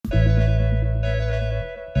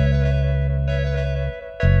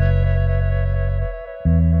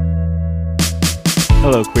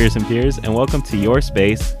Hello, queers and peers, and welcome to Your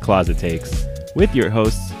Space Closet Takes with your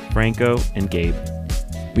hosts, Franco and Gabe.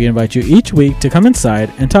 We invite you each week to come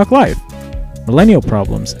inside and talk life, millennial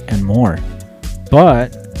problems, and more, but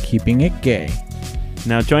keeping it gay,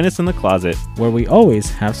 Now join us in the closet. where we always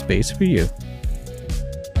have space for you.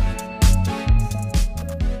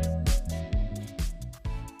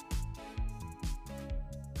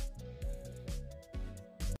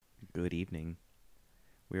 Good evening.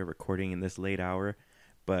 We are recording in this late hour,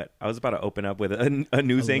 but I was about to open up with a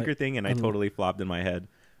news anchor thing, and I totally flopped in my head.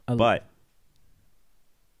 But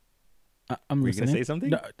I'm were you going to say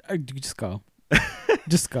something? No, just go.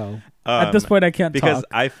 Just go. At this point, I can't because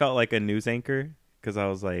talk. I felt like a news anchor because I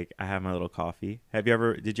was like, I have my little coffee.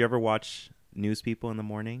 Did you ever watch News People in the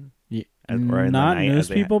morning? Yeah, Or in the not night, news as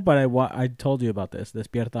they- people, but I told you about this.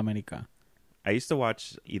 Despierta America. I used to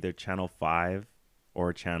watch either Channel 5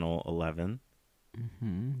 or Channel 11.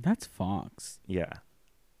 That's Fox. Yeah.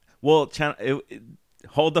 Well,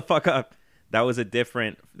 hold the fuck up. That was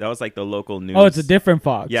like the local news. Oh, it's a different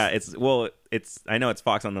Fox. Yeah, I know it's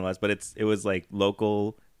Fox on the list, but it was like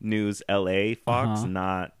local news LA Fox,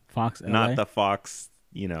 not Fox LA? not the Fox,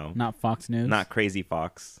 Not Fox News. not Crazy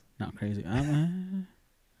Fox. Not crazy. I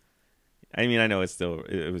mean, I know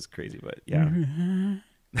it was crazy, but yeah.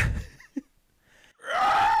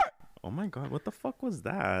 Oh my god, what the fuck was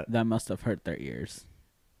that? That must have hurt their ears.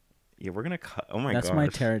 Yeah, we're gonna cut. Oh my god. That's my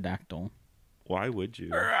pterodactyl. Why would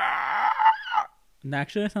you? And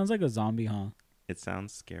actually, it sounds like a zombie, huh? It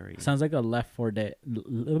sounds scary. Sounds like a Left 4 Dead.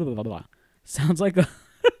 Sounds like a.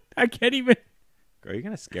 I can't even. Girl, you're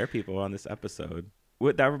gonna scare people on this episode.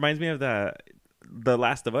 That reminds me of the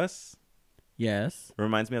Last of Us. Yes. It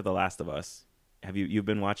reminds me of The Last of Us. Have you've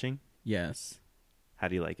been watching? Yes. How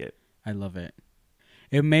do you like it? I love it.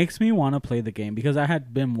 It makes me want to play the game because I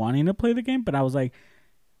had been wanting to play the game, but I was like,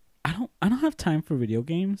 I don't have time for video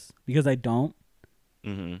games because I don't.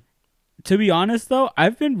 Mm-hmm. To be honest, though,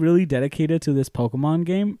 I've been really dedicated to this Pokemon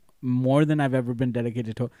game more than I've ever been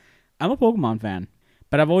dedicated to. I'm a Pokemon fan,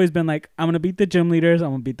 but I've always been like, I'm going to beat the gym leaders, I'm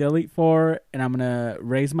going to beat the Elite Four, and I'm going to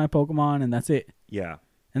raise my Pokemon, and that's it. Yeah.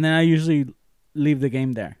 And then I usually leave the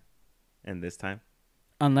game there. And this time?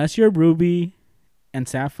 Unless you're Ruby and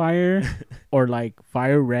Sapphire or like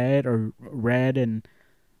Fire Red or Red and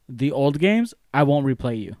the old games, I won't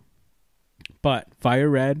replay you. But Fire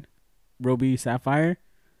Red, Ruby, Sapphire,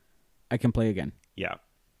 I can play again. Yeah.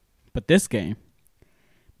 But this game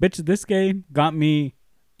got me.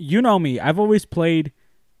 You know me. I've always played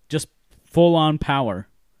just full on power.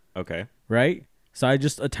 Okay. Right? So I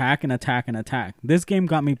just attack and attack and attack. This game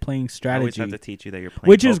got me playing I strategy. always have to teach you that you're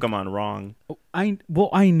playing Pokemon wrong.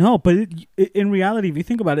 I know, but in reality, if you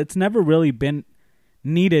think about it, it's never really been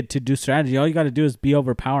needed to do strategy. All you got to do is be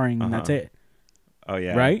overpowering, and that's it. Oh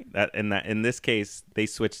yeah. Right? In this case, they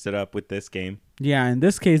switched it up with this game. Yeah, in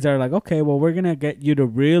this case, they're like, okay, well, we're gonna get you to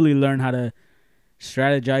really learn how to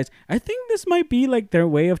strategize. I think this might be like their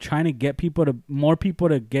way of trying to get more people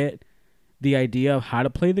to get the idea of how to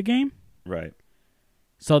play the game. Right.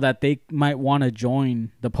 So that they might want to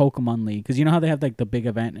join the Pokemon League. Because you know how they have like the big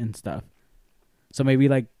event and stuff. So maybe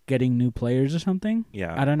like getting new players or something?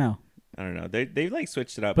 Yeah. I don't know. They like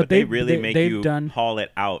switched it up, But but they really make you done, haul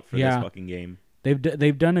it out for this fucking game.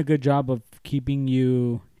 They've done a good job of keeping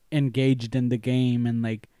you engaged in the game and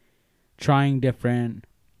like trying different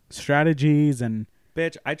strategies and...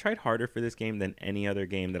 Bitch, I tried harder for this game than any other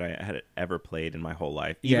game that I had ever played in my whole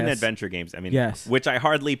life. Even adventure games. I mean, which I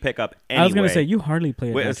hardly pick up anyway. I was going to say, you hardly play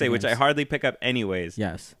adventure games. Which I hardly pick up anyways.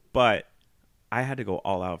 Yes. But I had to go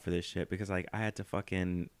all out for this shit because like I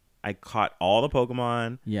caught all the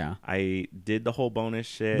Pokemon. Yeah. I did the whole bonus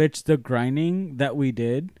shit. Bitch, the grinding that we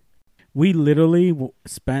did, we literally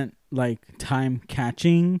spent like time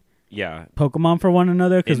catching Pokemon for one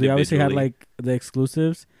another because we obviously had like the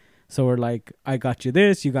exclusives. So we're like, I got you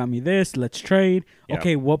this, you got me this, let's trade. Yeah.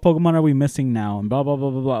 Okay, what Pokemon are we missing now? And blah, blah,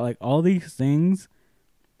 blah, blah, blah. Like all these things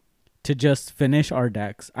to just finish our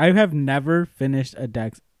decks. I have never finished a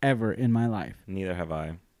deck ever in my life. Neither have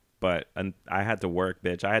I. But I had to work,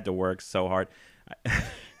 bitch. I had to work so hard.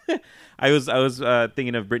 I was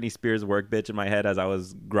thinking of Britney Spears' Work, bitch, in my head as I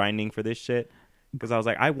was grinding for this shit. Because I was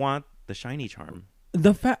like, I want the shiny charm.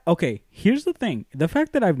 Okay, here's the thing. The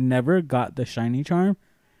fact that I've never got the shiny charm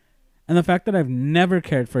and the fact that I've never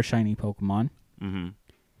cared for shiny Pokemon,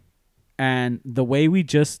 and the way we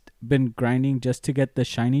just been grinding just to get the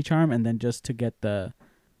shiny charm, and then just to get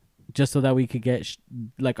just so that we could get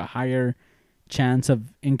like a higher chance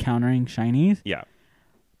of encountering shinies. Yeah.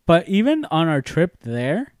 But even on our trip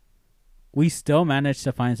there, we still managed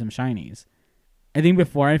to find some shinies. I think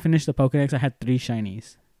before I finished the Pokedex, I had 3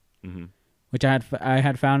 shinies. which I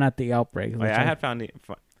had found at the outbreak. Oh, yeah,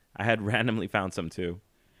 I had randomly found some too.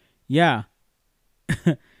 Yeah.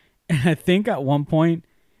 And I think at one point,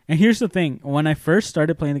 and here's the thing, when I first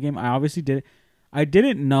started playing the game, I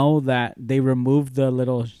didn't know that they removed the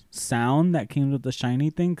little sound that came with the shiny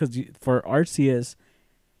thing, because for Arceus,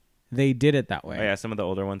 they did it that way. Oh, yeah, some of the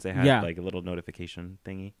older ones, they had like a little notification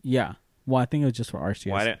thingy. Yeah. Well, I think it was just for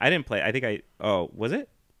Arceus. Well, I didn't play. Was it?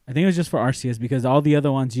 I think it was just for Arceus, because all the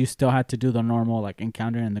other ones, you still had to do the normal, like,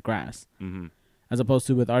 encounter in the grass. Mm-hmm. As opposed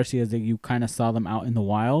to with Arceus, that you kind of saw them out in the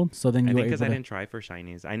wild. So then I think because I didn't try for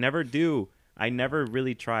shinies. I never do. I never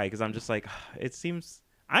really try, because I'm just like, it seems...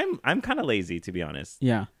 I'm kind of lazy, to be honest.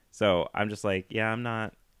 Yeah. So I'm just like, yeah, I'm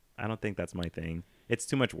not... I don't think that's my thing. It's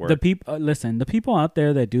too much work. The people out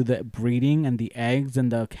there that do the breeding and the eggs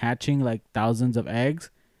and the catching, like, thousands of eggs,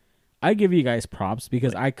 I give you guys props,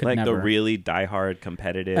 because I could never. Like the really diehard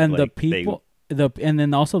competitive. And the people... and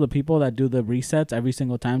then also the people that do the resets every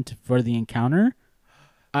single time for the encounter.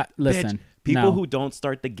 Listen, bitch, people who don't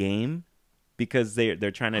start the game because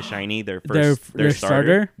they're trying to shiny their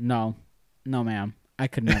starter. No, ma'am. I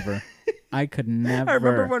could never. I could never. I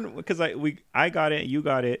remember when, because I got it, you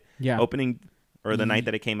got it. Yeah. Opening or the night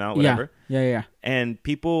that it came out, whatever. Yeah. And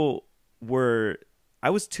people were. I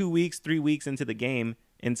was 2 weeks, 3 weeks into the game,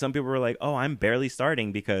 and some people were like, "Oh, I'm barely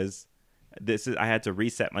starting because I had to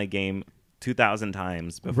reset my game 2,000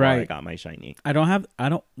 times before I got my shiny." I don't have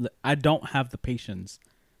the patience.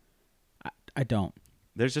 I don't.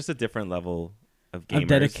 There's just a different level of gamers. Of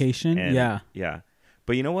dedication, Yeah.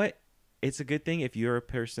 But you know what? It's a good thing if you're a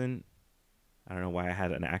person... I don't know why I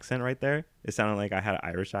had an accent right there. It sounded like I had an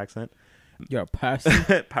Irish accent. You're a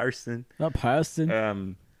person. Person. A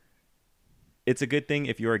person. It's a good thing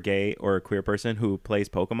if you're a gay or a queer person who plays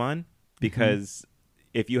Pokemon, because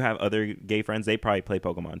if you have other gay friends, they probably play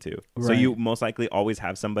Pokemon too. Right. So you most likely always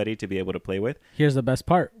have somebody to be able to play with. Here's the best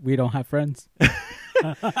part. We don't have friends.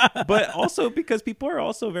 But also because people are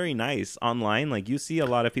also very nice online. Like you see a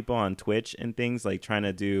lot of people on Twitch and things, like trying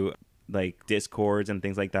to do like Discords and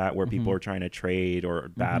things like that, where people are trying to trade or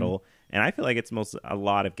battle. And I feel like it's a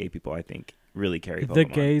lot of gay people, I think, really carry Pokemon. The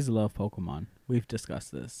gays love Pokemon. We've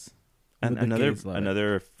discussed this. And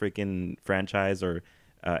another freaking franchise or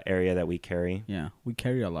area that we carry. Yeah, we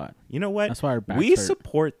carry a lot. You know what? That's why our backs we hurt.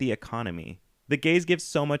 Support the economy. The gays give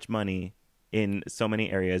so much money in so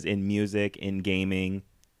many areas, in music, in gaming,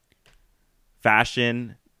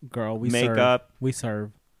 fashion, makeup. We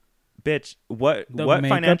serve. Bitch, what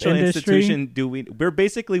financial institution do we... We're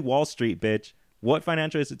basically Wall Street, bitch. What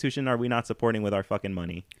financial institution are we not supporting with our fucking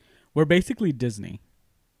money? We're basically Disney.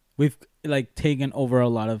 We've like taken over a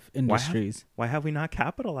lot of industries. Why have we not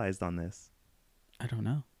capitalized on this? I don't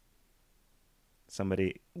know.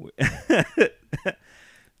 Somebody...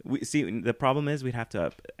 the problem is we'd have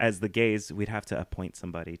to, as the gays, we'd have to appoint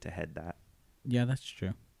somebody to head that. Yeah, that's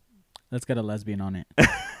true. Let's get a lesbian on it.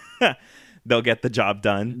 They'll get the job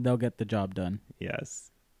done. Yes.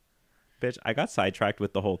 Bitch, I got sidetracked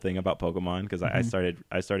with the whole thing about Pokemon because I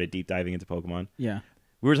started deep diving into Pokemon. Yeah.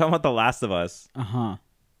 We were talking about The Last of Us. Uh-huh.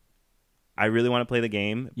 I really want to play the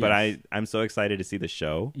game, yes. but I'm so excited to see the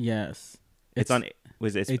show. Yes. It's on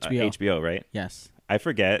HBO. HBO, right? Yes. I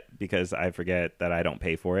forget that I don't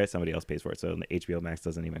pay for it. Somebody else pays for it. So the HBO Max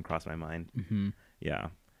doesn't even cross my mind. Mm-hmm. Yeah.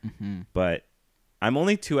 Mm-hmm. But I'm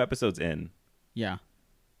only 2 episodes in. Yeah.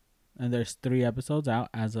 And there's 3 episodes out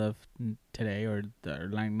as of today, or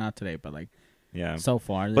like not today, but like so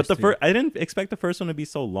far. But I didn't expect the first one to be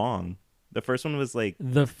so long. The first one was like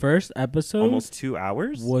the first episode almost 2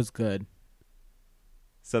 hours. Was good.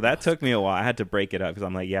 So that took me a while. I had to break it up because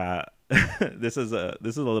I'm like, yeah, this is a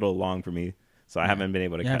little long for me. So I haven't been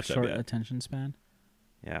able to catch up yet. Short attention span.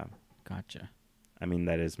 Yeah. Gotcha. I mean,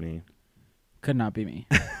 that is me. Could not be me.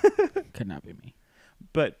 Could not be me.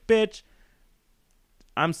 But bitch,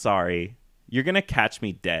 I'm sorry. You're going to catch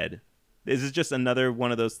me dead. This is just another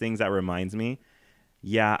one of those things that reminds me.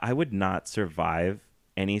 Yeah, I would not survive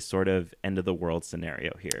any sort of end of the world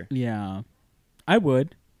scenario here. Yeah. I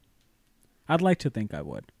would. I'd like to think I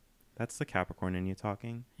would. That's the Capricorn in you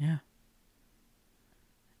talking. Yeah.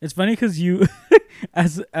 It's funny because you,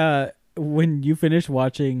 when you finished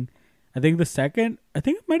watching, I think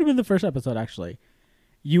it might have been the first episode actually.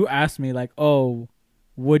 You asked me like, "Oh,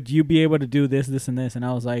 would you be able to do this, this, and this?" And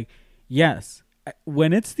I was like, "Yes."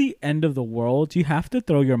 When it's the end of the world, you have to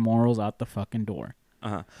throw your morals out the fucking door.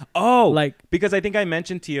 Uh-huh. Oh, like because I think I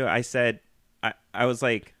mentioned to you, I said, I was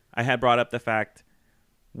like, I had brought up the fact,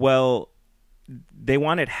 well, they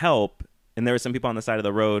wanted help, and there were some people on the side of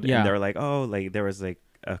the road, and they were like, oh, like there was like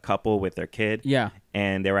a couple with their kid,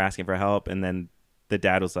 and they were asking for help, and then the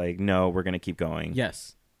dad was like, no, we're gonna keep going.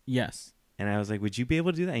 Yes. And I was like, would you be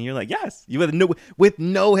able to do that? And you're like, yes. You with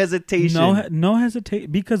no hesitation. No hesitation.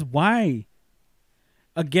 Because why?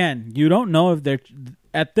 Again, you don't know if they're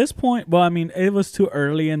at this point. Well, I mean, it was too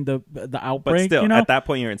early in the outbreak. But still, you know? At that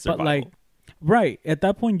point, you're in survival. But like, right at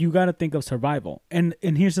that point, you got to think of survival. And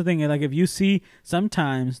here's the thing: like, if you see,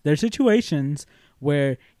 sometimes there's situations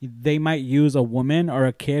where they might use a woman or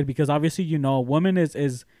a kid, because obviously, you know, a woman is,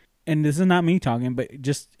 and this is not me talking, but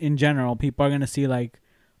just in general, people are gonna see like,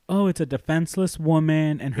 oh, it's a defenseless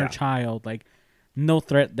woman and her child, like, no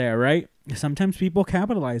threat there, right? Sometimes people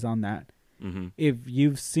capitalize on that. Mm-hmm. If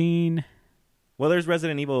you've seen, well, there's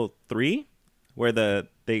Resident Evil 3, where the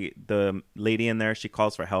lady in there, she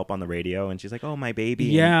calls for help on the radio, and she's like, "Oh, my baby."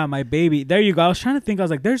 Yeah, my baby. There you go. I was trying to think. I was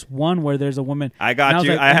like, "There's one where there's a woman." I got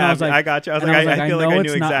you. I got you. I was like, I feel like I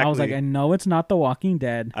knew exactly. I was like, I know it's not The Walking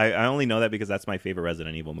Dead. I only know that because that's my favorite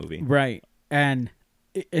Resident Evil movie. Right, and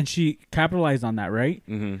she capitalized on that, right?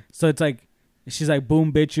 Mm-hmm. So it's like, she's like,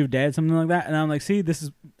 "Boom, bitch, you dead," something like that, and I'm like, "See, this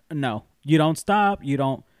is no. You don't stop. You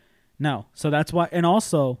don't." No. So that's why. And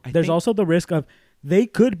also, there's also the risk of they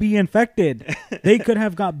could be infected. They could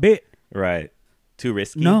have got bit. Right. Too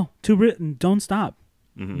risky? No. Don't stop.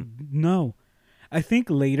 Mm-hmm. No. I think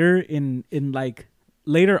later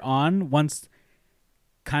later on, once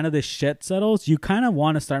kind of the shit settles, you kind of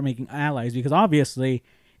want to start making allies, because obviously,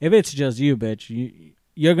 if it's just you, bitch,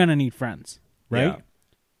 you're going to need friends. Right? Yeah.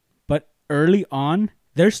 But early on,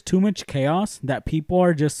 there's too much chaos that people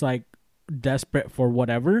are just like desperate for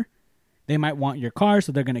whatever. They might want your car,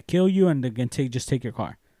 so they're going to kill you, and they're going to just take your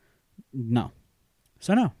car. No.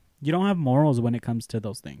 So no. You don't have morals when it comes to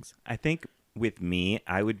those things. I think with me,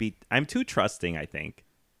 I'm too trusting, I think.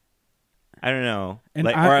 I don't know.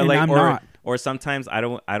 Or sometimes I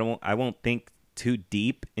won't think too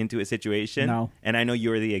deep into a situation. No. And I know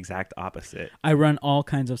you're the exact opposite. I run all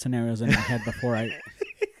kinds of scenarios in my head before I...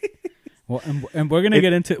 Well, and we're going to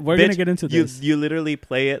get into this. You literally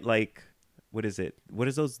play it like... What is it? What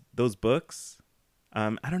is those books?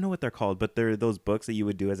 I don't know what they're called, but they're those books that you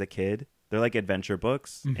would do as a kid. They're like adventure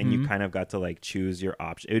books, mm-hmm. and you kind of got to like choose your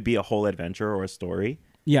option. It would be a whole adventure or a story.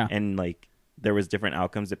 Yeah. And like there was different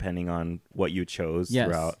outcomes depending on what you chose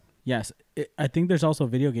throughout. Yes. I think there's also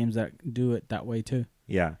video games that do it that way too.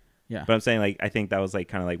 Yeah. Yeah. But I'm saying, like, I think that was like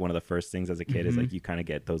kind of like one of the first things as a kid, mm-hmm. is like you kind of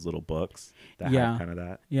get those little books that have kind of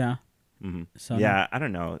that. Yeah. Mm-hmm. So yeah, I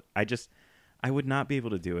don't know. I would not be able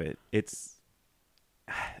to do it.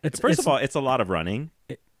 First of all, it's a lot of running.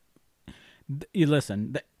 You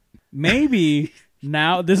listen, maybe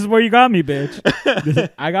now this is where you got me, bitch.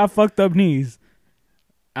 I got fucked up knees.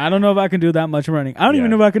 I don't know if I can do that much running. I don't even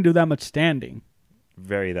know if I can do that much standing.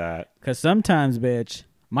 Very that. Because sometimes, bitch,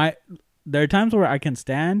 there are times where I can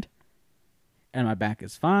stand and my back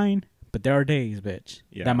is fine, but there are days, bitch,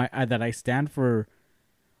 that I stand for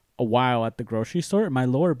a while at the grocery store. My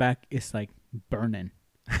lower back is like burning.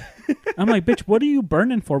 I'm like, bitch, what are you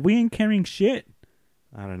burning for? We ain't carrying shit.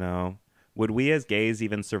 I don't know. Would we as gays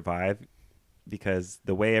even survive? Because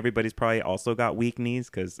the way everybody's probably also got weak knees.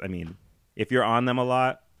 Because I mean, if you're on them a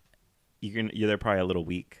lot, they're probably a little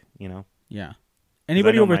weak. You know? Yeah.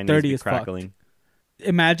 Anybody over 30 is crackling. Fucked.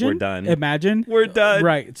 Imagine we're done. Imagine we're done.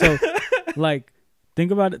 Right. So, like,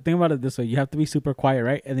 think about it this way: you have to be super quiet,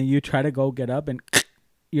 right? And then you try to go get up, and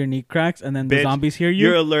your knee cracks, and then the zombies hear you.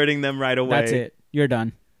 You're alerting them right away. That's it. You're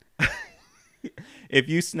done. If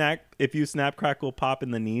you snap, crackle, pop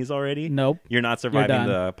in the knees already, nope, you're not surviving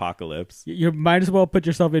the apocalypse. You might as well put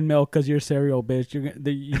yourself in milk because you're cereal, bitch.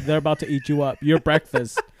 They're about to eat you up. You're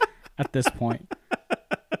breakfast at this point.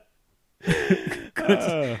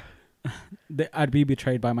 I'd be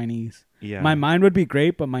betrayed by my knees. Yeah, my mind would be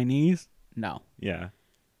great, but my knees, no. Yeah,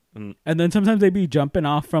 and then sometimes they'd be jumping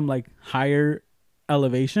off from like higher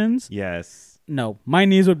elevations. Yes. No, my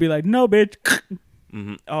knees would be like, no, bitch.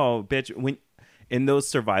 Mm-hmm. Oh, bitch! When in those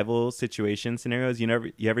survival situation scenarios,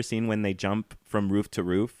 you ever seen when they jump from roof to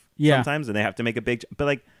roof? Yeah. Sometimes, and they have to make a big. But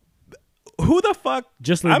like, who the fuck?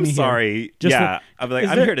 Just leave I'm me sorry. Yeah, I'm like,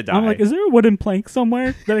 I'm here to die. I'm like, is there a wooden plank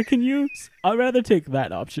somewhere that I can use? I'd rather take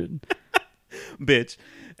that option. Bitch,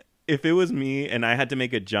 if it was me and I had to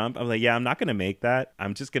make a jump, I'm like, yeah, I'm not gonna make that.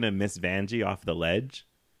 I'm just gonna miss Vanjie off the ledge.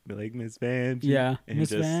 Be like, Miss Vanjie. Yeah,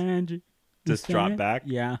 Miss Vanjie. Just drop back.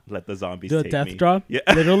 Yeah. Let the zombies take me. Do a death drop? Yeah.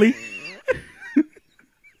 Literally.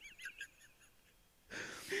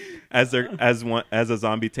 As a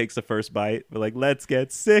zombie takes the first bite, we're like, let's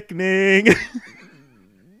get sickening.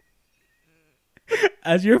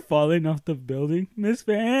 As you're falling off the building, Miss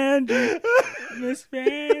Vanjie. Miss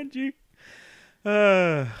Vanjie.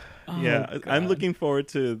 Yeah, I'm looking forward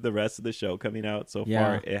to the rest of the show coming out. So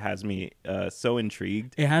far, it has me so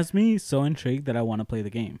intrigued. It has me so intrigued that I want to play the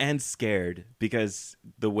game. And scared, because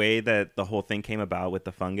the way that the whole thing came about with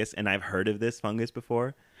the fungus, and I've heard of this fungus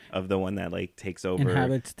before, of the one that like takes over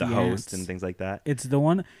the host and things like that. It's the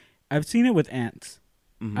one, I've seen it with ants.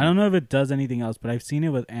 Mm-hmm. I don't know if it does anything else, but I've seen it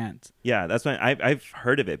with ants. Yeah, that's why I've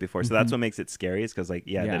heard of it before. So that's what makes it scary, is because like,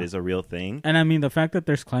 that is a real thing. And I mean, the fact that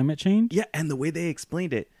there's climate change. Yeah, and the way they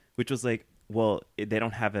explained it, which was like, well,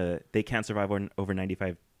 they can't survive over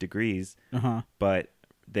 95 degrees, but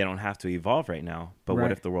they don't have to evolve right now. But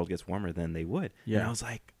what if the world gets warmer? Then they would. Yeah. And I was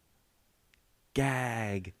like,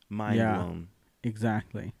 gag, mind blown.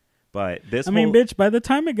 Exactly. But this I mean, bitch, by the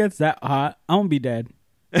time it gets that hot, I'm going to be dead.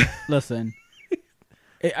 Listen.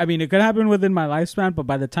 I mean, it could happen within my lifespan, but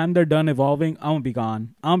by the time they're done evolving, I'm going to be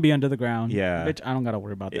gone. I'm going to be under the ground. Yeah. Bitch, I don't got to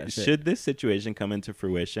worry about that shit. Should this situation come into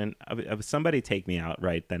fruition, somebody take me out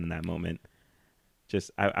right then in that moment.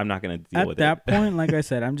 Just, I'm not going to deal with it. At that point, like I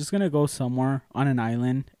said, I'm just going to go somewhere on an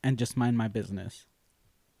island and just mind my business.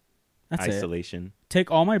 That's Isolation.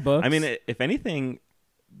 Take all my books. I mean, if anything,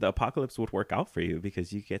 the apocalypse would work out for you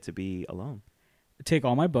because you get to be alone. Take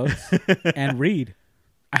all my books and read.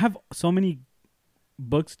 I have so many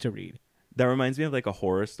books to read. That reminds me of like a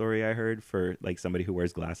horror story I heard for like somebody who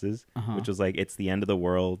wears glasses, which was like, it's the end of the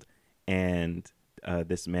world, and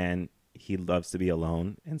this man, he loves to be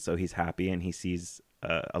alone, and so he's happy, and he sees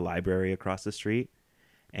a library across the street,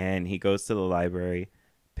 and he goes to the library,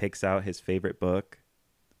 picks out his favorite book,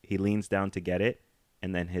 he leans down to get it,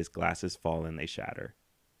 and then his glasses fall and they shatter.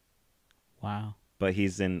 Wow. But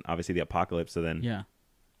he's in obviously the apocalypse, so then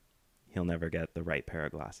he'll never get the right pair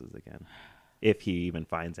of glasses again. If he even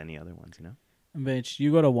finds any other ones, you know? Bitch,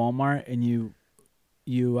 you go to Walmart and you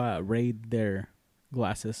raid their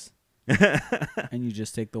glasses. And you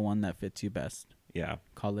just take the one that fits you best. Yeah.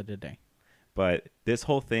 Call it a day. But this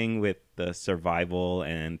whole thing with the survival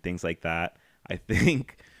and things like that, I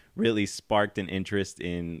think really sparked an interest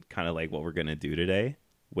in kind of like what we're going to do today,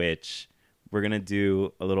 which we're going to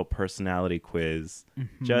do a little personality quiz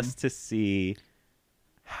just to see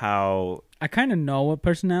how... I kind of know what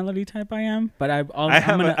personality type I am, but I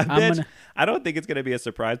don't think it's going to be a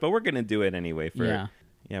surprise, but we're going to do it anyway. We're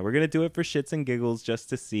going to do it for shits and giggles just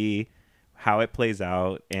to see how it plays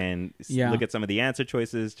out and look at some of the answer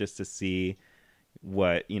choices just to see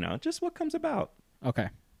what, just what comes about. Okay.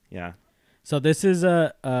 Yeah. So this is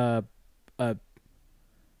a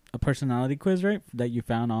personality quiz, right? That you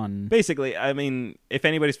found on... Basically, I mean, if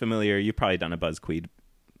anybody's familiar, you've probably done a BuzzQueed.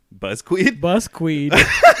 A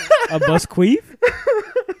BuzzQueef?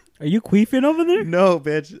 Are you queefing over there? No,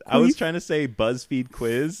 bitch. I was trying to say BuzzFeed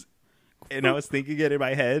quiz, and I was thinking it in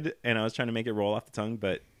my head, and I was trying to make it roll off the tongue,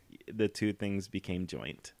 but the two things became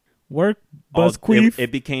joint. Work, BuzzQueef?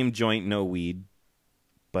 It became joint, no weed.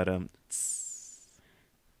 But,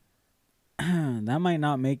 that might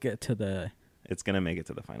not make it to the... It's going to make it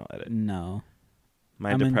to the final edit. No.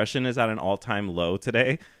 My depression is at an all-time low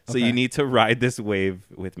today, so you need to ride this wave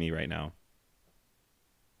with me right now.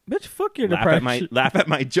 Bitch, fuck your depression. Laugh at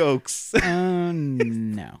my jokes.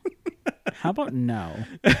 No. How about no?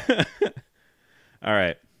 All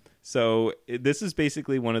right. So this is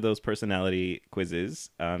basically one of those personality quizzes.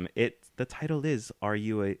 The title is, Are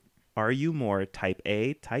you more type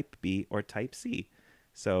A, type B, or type C?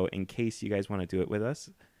 So in case you guys want to do it with us,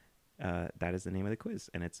 that is the name of the quiz,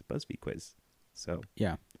 and it's a BuzzFeed quiz. So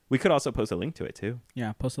yeah, we could also post a link to it too.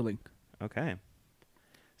 Yeah, post a link. Okay.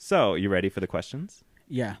 So you ready for the questions?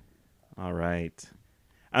 Yeah. All right.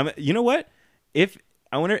 You know what?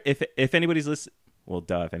 I wonder if anybody's listening. Well,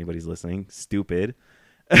 if anybody's listening, stupid.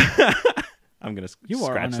 I'm gonna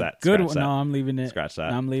scratch that. Good one. No, I'm leaving it. Scratch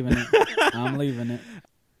that. No, I'm leaving it. I'm leaving it.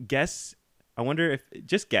 Guess. I wonder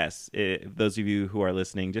if those of you who are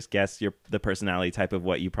listening, just guess the personality type of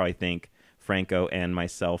what you probably think Franco and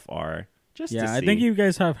myself are. Just to see. I think you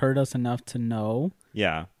guys have heard us enough to know.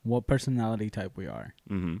 Yeah. What personality type we are.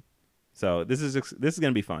 Mm-hmm. So this is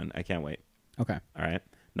gonna be fun. I can't wait. Okay. All right.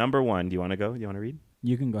 Number 1. Do you want to go? You want to read?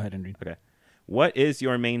 You can go ahead and read. Okay. What is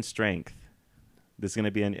your main strength? This is going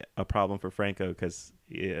to be a problem for Franco because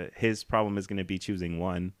his problem is going to be choosing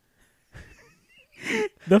one.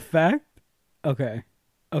 The fact? Okay.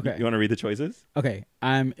 You want to read the choices? Okay.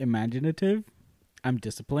 I'm imaginative. I'm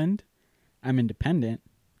disciplined. I'm independent.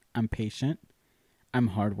 I'm patient. I'm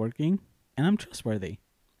hardworking. And I'm trustworthy.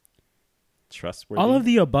 Trustworthy? All of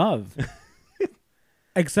the above.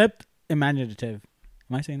 Except imaginative.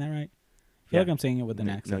 Am I saying that right? I feel like I'm saying it with an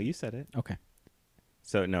accent. No, you said it. Okay.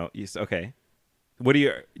 So, no. Okay. What do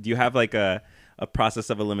you have like a process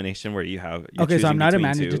of elimination where you have... Okay, so I'm not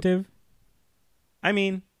imaginative? I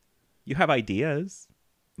mean, You have ideas.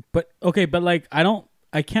 But okay, but like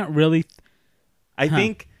I can't really. I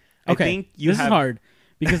think this is hard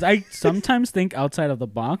because I sometimes think outside of the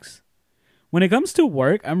box. When it comes to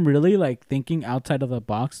work, I'm really like thinking outside of the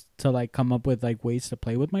box to like come up with like ways to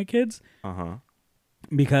play with my kids.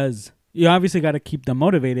 Because you obviously got to keep them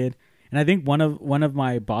motivated. And I think one of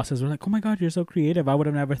my bosses were like, "Oh my God, you're so creative. I would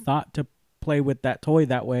have never thought to play with that toy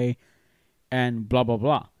that way," and blah blah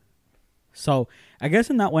blah. So I guess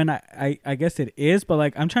in that one, I guess it is. But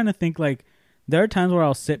like I'm trying to think like there are times where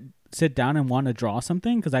I'll sit down and want to draw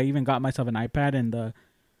something because I even got myself an iPad and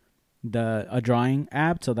a drawing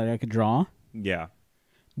app so that I could draw. Yeah.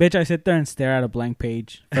 Bitch, I sit there and stare at a blank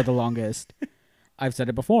page for the longest. I've said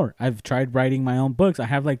it before. I've tried writing my own books. I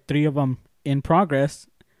have like 3 of them in progress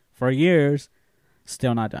for years.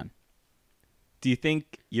 Still not done. Do you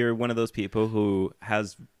think you're one of those people who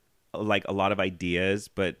has like a lot of ideas,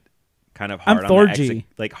 but kind of hard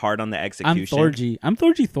hard on the execution? I'm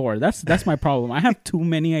Thorgy Thor. That's my problem. I have too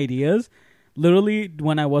many ideas. Literally,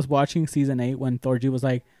 when I was watching season 8, when Thorgy was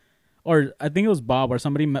like, or I think it was Bob or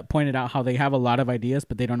somebody pointed out how they have a lot of ideas,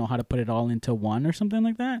 but they don't know how to put it all into one or something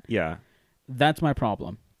like that. Yeah. That's my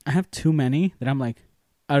problem. I have too many that I'm like,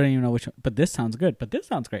 I don't even know which one, but this sounds good. But this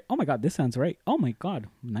sounds great. Oh my God, this sounds great. Oh my God,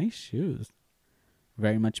 nice shoes.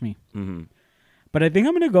 Very much me. Mm-hmm. But I think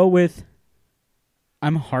I'm going to go with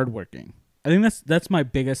I'm hardworking. I think that's my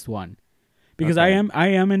biggest one. Because I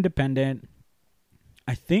am independent.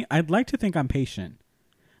 I'd like to think I'm patient.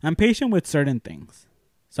 I'm patient with certain things.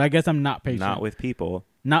 So I guess I'm not patient. Not with people.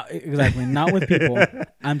 Not with people.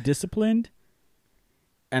 I'm disciplined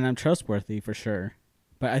and I'm trustworthy for sure.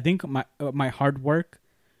 But I think my hard work,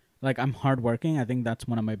 like I'm hardworking, I think that's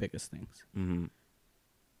one of my biggest things. Mm-hmm.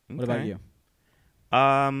 Okay. What about you?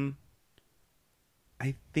 I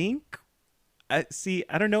think I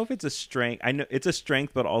don't know if it's a strength. I know it's a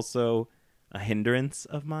strength, but also a hindrance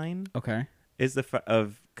of mine. Okay. Is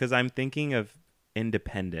because I'm thinking of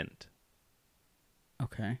independent.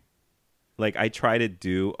 Okay. Like I try to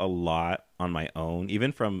do a lot on my own,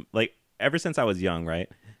 even from like ever since I was young, right?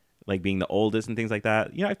 Like being the oldest and things like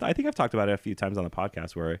that. You know, I think I've talked about it a few times on the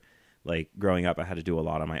podcast where like growing up, I had to do a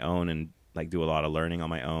lot on my own and like do a lot of learning on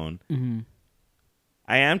my own. Mm-hmm.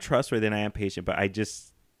 I am trustworthy and I am patient, but I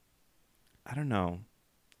don't know.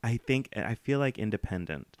 I feel like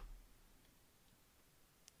independent.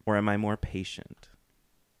 Or am I more patient?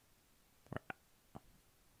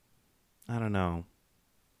 I don't know.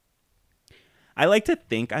 I like to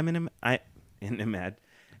think I'm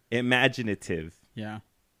imaginative. Yeah.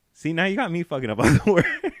 See, now you got me fucking up on the word.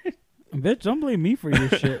 Bitch, don't blame me for your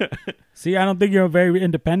shit. See, I don't think you're very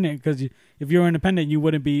independent because if you're independent, you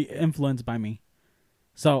wouldn't be influenced by me.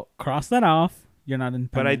 So cross that off. You're not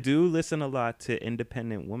independent. But I do listen a lot to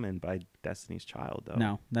Independent Woman by Destiny's Child, though.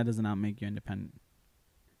 No, that does not make you independent.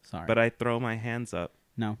 Sorry. But I throw my hands up.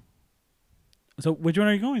 No. So which one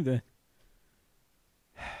are you going with?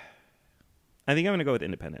 I think I'm going to go with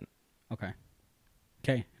independent. Okay.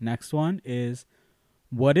 Okay. Next one is,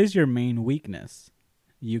 what is your main weakness?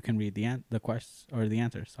 You can read the question or the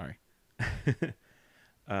answer. Sorry.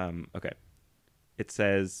 Okay. It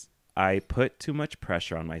says, I put too much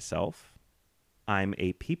pressure on myself. I'm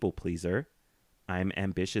a people pleaser. I'm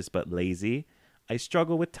ambitious but lazy. I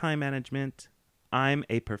struggle with time management. I'm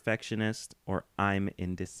a perfectionist, or I'm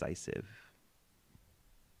indecisive.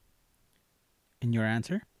 And your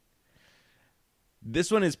answer?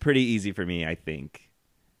 This one is pretty easy for me, I think.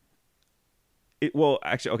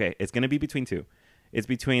 Actually, okay, it's going to be between two. It's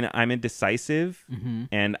between I'm indecisive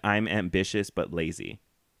and I'm ambitious but lazy.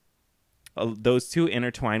 Those two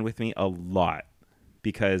intertwine with me a lot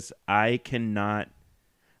because I'll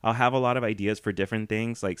have a lot of ideas for different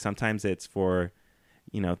things. Like sometimes it's for,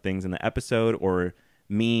 things in the episode or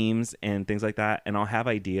memes and things like that. And I'll have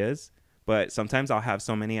ideas, but sometimes I'll have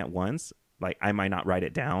so many at once. Like I might not write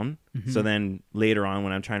it down. Mm-hmm. So then later on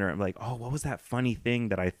when I'm trying to, I'm like, oh, what was that funny thing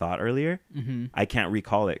that I thought earlier? Mm-hmm. I can't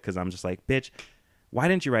recall it because I'm just like, bitch, why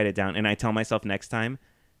didn't you write it down? And I tell myself next time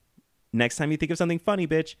you think of something funny,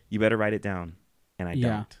 bitch, you better write it down. And I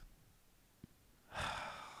don't.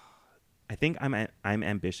 I think I'm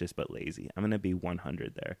ambitious but lazy. I'm going to be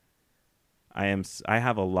 100 there. I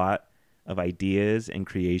have a lot of ideas and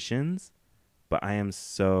creations, but I am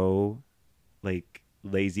so like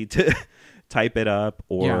lazy to type it up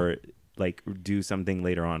or like do something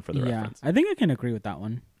later on for the reference. I think I can agree with that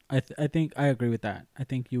one. I think I agree with that. I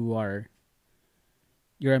think you're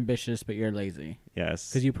ambitious, but you're lazy. Yes.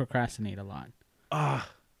 Because you procrastinate a lot.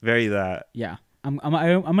 Very that. Yeah. I'm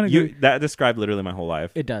gonna that described literally my whole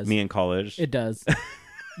life. It does. Me in college. It does.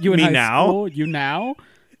 You in Me high now? school, you now.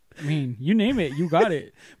 I mean, you name it, you got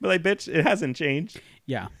it. But like, bitch, it hasn't changed.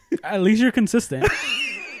 Yeah. At least you're consistent.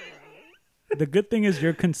 The good thing is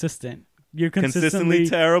you're consistent. You're consistently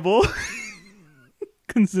terrible.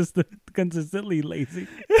 Consistently lazy.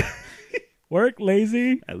 Work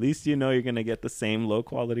lazy. At least you know you're going to get the same low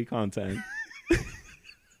quality content.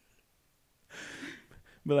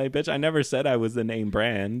 But like, bitch, I never said I was the name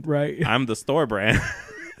brand. Right. I'm the store brand.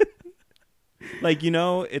 Like, you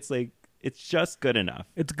know, it's like, it's just good enough.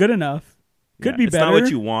 It's good enough. Could be better. It's not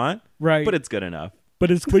what you want. Right. But it's good enough.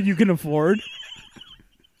 But it's what you can afford.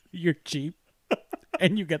 You're cheap.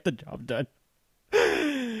 And you get the job done.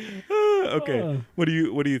 Okay. What do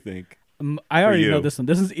you think? I already know this one.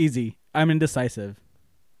 This is easy. I'm indecisive.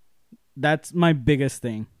 That's my biggest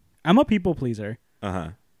thing. I'm a people pleaser. Uh-huh.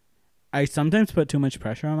 I sometimes put too much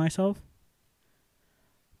pressure on myself.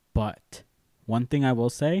 But one thing I will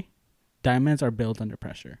say, diamonds are built under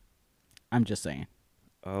pressure. I'm just saying.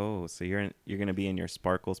 Oh, so you're going to be in your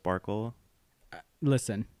sparkle?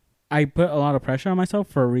 Listen, I put a lot of pressure on myself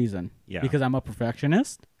for a reason. Yeah. Because I'm a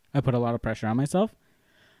perfectionist. I put a lot of pressure on myself.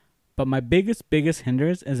 But my biggest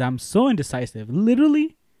hindrance is I'm so indecisive.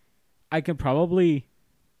 Literally, I can probably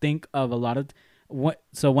think of a lot of...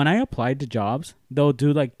 So when I applied to jobs, they'll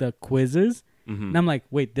do like the quizzes. Mm-hmm. And I'm like,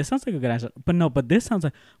 wait, this sounds like a good answer. But no, but this sounds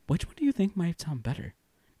like... Which one do you think might sound better?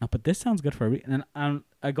 No, but this sounds good for a reason. And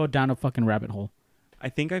I go down a fucking rabbit hole. I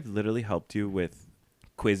think I've literally helped you with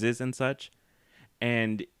quizzes and such.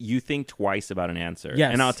 And you think twice about an answer.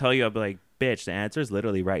 Yes. And I'll tell you, I'll be like, bitch, the answer is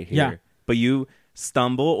literally right here. Yeah. But you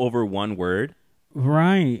stumble over one word.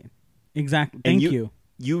 Right. Exactly. Thank you.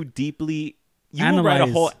 You deeply...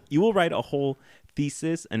 Analyze. You will write a whole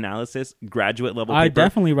thesis, analysis, graduate level paper. I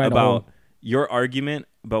definitely write about your argument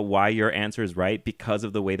about why your answer is right because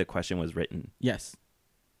of the way the question was written. Yes.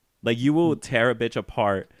 Like, you will tear a bitch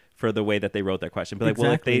apart for the way that they wrote that question. But like,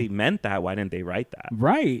 well, if they meant that, why didn't they write that?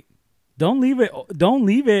 Right. Don't leave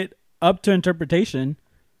it up to interpretation,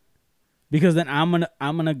 because then I'm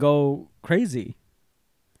gonna go crazy.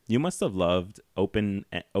 You must have loved open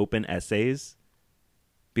essays,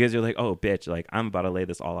 because you're like, oh, bitch, like, I'm about to lay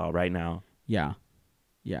this all out right now. Yeah.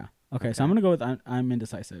 Okay, so I'm gonna go with I'm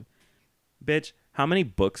indecisive. Bitch, how many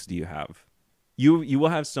books do you have? You will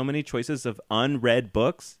have so many choices of unread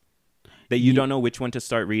books that you don't know which one to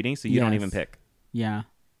start reading, so you don't even pick. Yeah,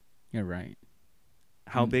 you're right.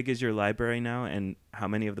 How big is your library now, and how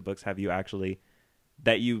many of the books have you actually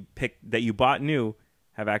that you bought new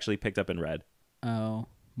have actually picked up and read? Oh,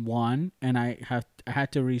 one, and I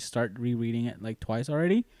had to restart rereading it like twice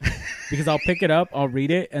already, because I'll pick it up, I'll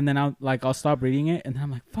read it, and then I'll stop reading it, and then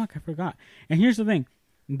I'm like, fuck, I forgot. And here's the thing,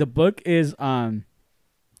 the book is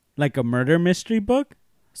like a murder mystery book,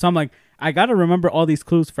 so I'm like, I gotta remember all these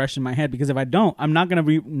clues fresh in my head, because if I don't, I'm not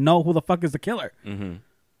gonna know who the fuck is the killer. Mm-hmm.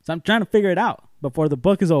 So I'm trying to figure it out before the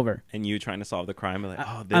book is over. And you trying to solve the crime? Like,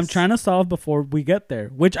 I'm trying to solve before we get there,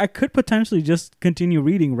 which I could potentially just continue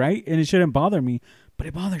reading, right? And it shouldn't bother me, but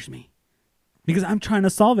it bothers me because I'm trying to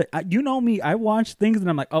solve it. You know me. I watch things and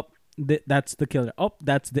I'm like, oh, that's the killer. Oh,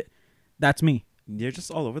 that's me. You're just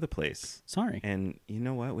all over the place. Sorry. And you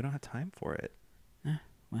know what? We don't have time for it.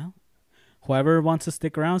 Well, whoever wants to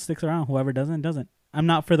stick around, sticks around. Whoever doesn't. I'm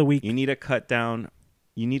not for the weak. You need to cut down.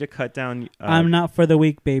 I'm not for the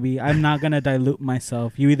weak, baby. I'm not going to dilute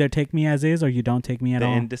myself. You either take me as is or you don't take me at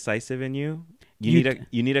all. The indecisive in you. You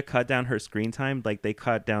need to cut down her screen time like they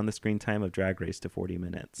cut down the screen time of Drag Race to 40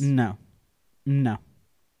 minutes. No.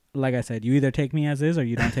 Like I said, you either take me as is or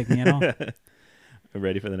you don't take me at all.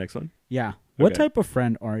 Ready for the next one? Yeah. Okay. What type of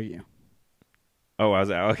friend are you? Oh, I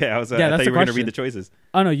thought you were going to read the choices.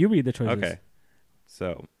 Oh, no, you read the choices. Okay.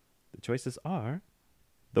 So the choices are: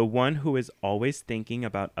 the one who is always thinking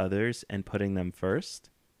about others and putting them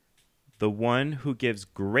first, the one who gives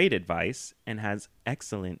great advice and has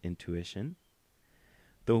excellent intuition,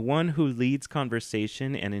 the one who leads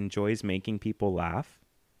conversation and enjoys making people laugh,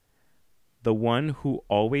 the one who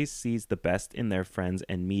always sees the best in their friends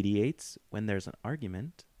and mediates when there's an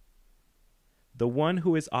argument, the one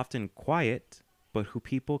who is often quiet but who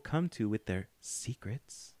people come to with their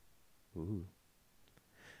secrets. Ooh.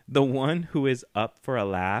 The one who is up for a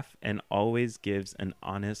laugh and always gives an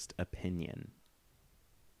honest opinion.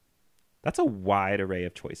 That's a wide array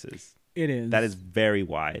of choices. It is. That is very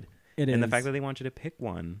wide. It is. And the fact that they want you to pick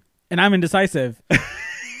one. And I'm indecisive.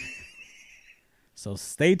 So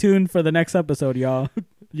stay tuned for the next episode, y'all.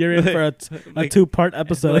 You're in for a 2-part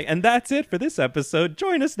episode. And that's it for this episode.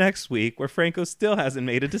 Join us next week where Franco still hasn't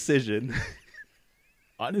made a decision.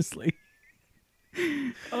 Honestly.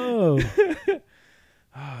 Oh,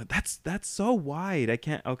 that's so wide. I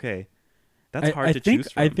can't. Okay, that's hard to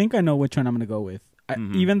choose from. I think I know which one I'm gonna go with.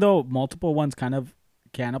 Even though multiple ones kind of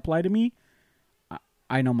can apply to me,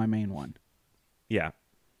 I know my main one. Yeah.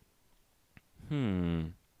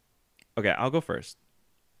 Okay, I'll go first.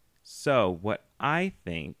 So what I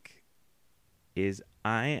think is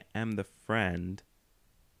I am the friend.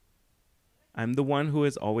 I'm the one who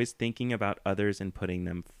is always thinking about others and putting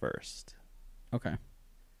them first. Okay.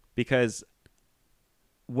 Because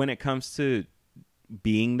when it comes to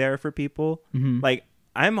being there for people, like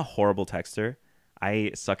I'm a horrible texter.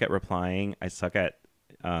 I suck at replying. I suck at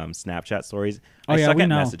Snapchat stories. I suck at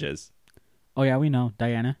messages. Oh yeah, we know,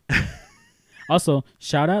 Diana. Also,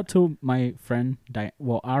 shout out to my friend,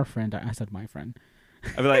 our friend. I said my friend.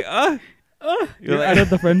 I'd be like, you're like, out of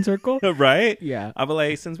the friend circle, right? Yeah. I'd be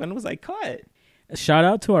like, since when was I cut? Shout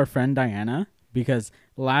out to our friend Diana, because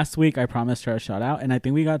last week I promised her a shout out, and I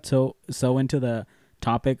think we got so into the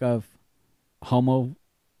topic of homo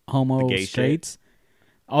straights,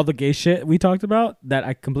 all the gay shit we talked about, that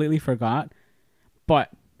I completely forgot.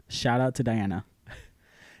 But shout out to Diana.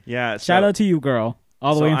 Yeah. Shout out to you, girl.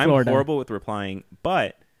 All the way in Florida. I'm horrible with replying,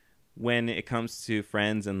 but when it comes to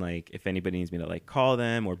friends and like if anybody needs me to like call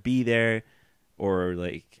them or be there or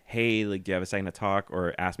like, hey, like do you have a second to talk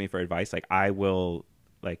or ask me for advice, like I will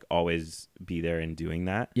like always be there and doing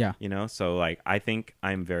that. Yeah. You know? So like I think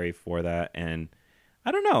I'm very for that, and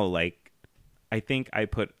I don't know, like I think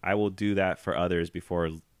I will do that for others before,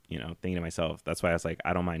 you know, thinking to myself. That's why I was like,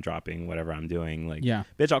 I don't mind dropping whatever I'm doing. Like, yeah,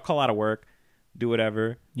 bitch, I'll call out of work. Do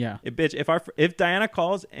whatever. Yeah. If Diana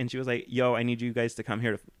calls and she was like, yo, I need you guys to come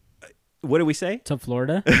here to, what do we say? To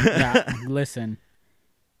Florida? Yeah. Listen,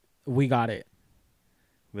 we got it.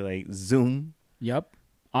 We're like, Zoom. Yep.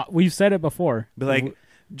 We've said it before. Be like,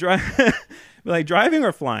 driving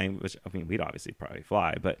or flying, which, I mean, we'd obviously probably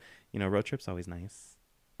fly, but, you know, road trip's always nice.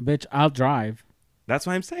 Bitch, I'll drive. That's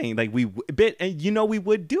what I'm saying. Like, we would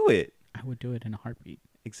do it. I would do it in a heartbeat.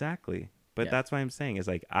 Exactly. But that's what I'm saying is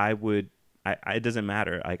like, it doesn't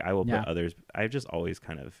matter. Like I will put others. I've just always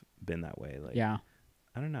kind of been that way. Like, yeah,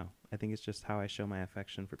 I don't know. I think it's just how I show my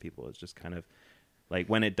affection for people. It's just kind of like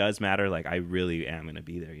when it does matter, like I really am going to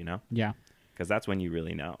be there, you know? Yeah. Because that's when you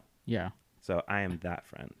really know. Yeah. So I am that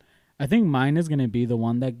friend. I think mine is going to be the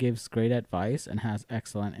one that gives great advice and has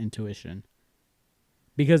excellent intuition.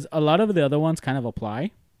 Because a lot of the other ones kind of apply.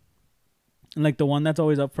 Like the one that's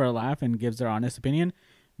always up for a laugh and gives their honest opinion.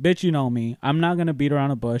 Bitch, you know me. I'm not going to beat around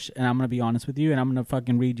a bush, and I'm going to be honest with you, and I'm going to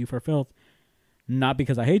fucking read you for filth. Not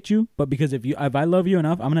because I hate you, but because if I love you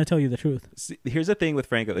enough, I'm going to tell you the truth. See, here's the thing with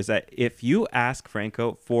Franco is that if you ask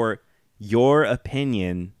Franco for your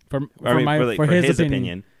opinion, for his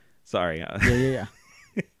opinion. Sorry. Yeah.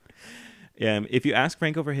 If you ask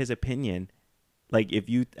Franco for his opinion, like if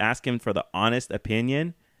you ask him for the honest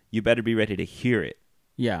opinion, you better be ready to hear it.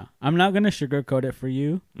 Yeah. I'm not going to sugarcoat it for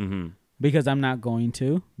you. Mm-hmm. Because I'm not going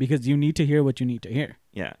to. Because you need to hear what you need to hear.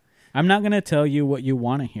 Yeah. I'm not going to tell you what you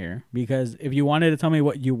want to hear. Because if you wanted to tell me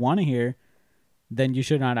what you want to hear, then you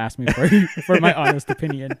should not ask me for my honest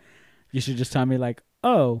opinion. You should just tell me like,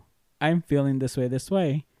 oh, I'm feeling this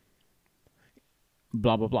way.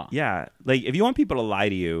 Blah, blah, blah. Yeah. Like if you want people to lie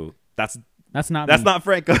to you, that's not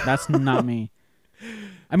Franco. That's not me.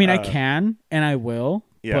 I mean, I can and I will.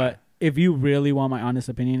 Yeah. But if you really want my honest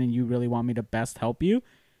opinion and you really want me to best help you,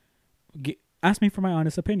 ask me for my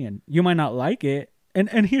honest opinion. You might not like it. And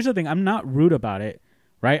here's the thing. I'm not rude about it,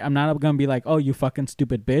 right? I'm not going to be like, oh, you fucking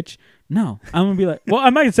stupid bitch. No. I'm going to be like, well, I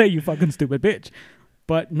might say you fucking stupid bitch,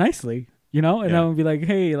 but nicely, you know? And I'm going to be like,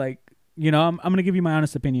 hey, like, you know, I'm going to give you my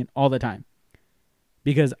honest opinion all the time.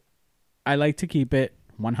 Because I like to keep it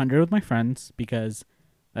 100 with my friends because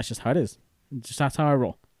that's just how it is. That's how I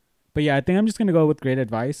roll. But yeah, I think I'm just going to go with great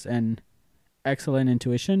advice and excellent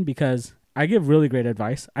intuition because I give really great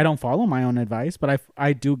advice. I don't follow my own advice, but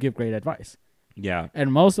I do give great advice. Yeah.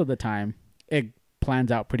 And most of the time, it plans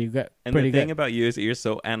out pretty good. And the thing about you is that you're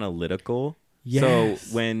so analytical. Yes.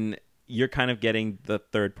 So when you're kind of getting the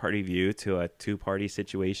third party view to a two party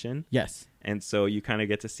situation. Yes. And so you kind of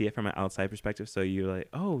get to see it from an outside perspective. So you're like,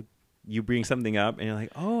 oh, you bring something up and you're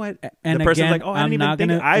like, oh, and the person's like, oh, I didn't even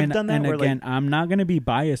think I've done that. And again, I'm not going to be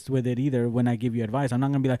biased with it either when I give you advice. I'm not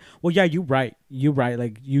going to be like, well, yeah, you're right.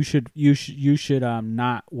 Like you should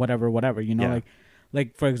not whatever, you know,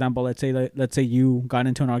 like for example, let's say you got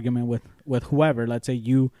into an argument with whoever. Let's say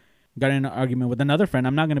you got in an argument with another friend.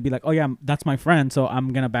 I'm not going to be like, oh yeah, that's my friend, so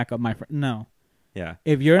I'm going to back up my friend. No. Yeah.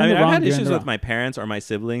 If you're in the wrong, I've had issues with my parents or my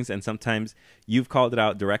siblings, and sometimes you've called it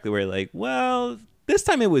out directly where you're like, well, this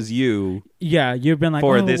time it was you. Yeah, you've been like,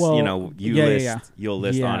 for this, well, you know, you'll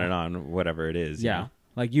list on and on, whatever it is. Yeah. You know?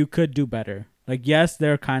 Like you could do better. Like, yes,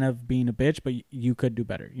 they're kind of being a bitch, but you could do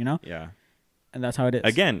better, you know? Yeah. And that's how it is.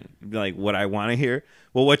 Again, like what I want to hear.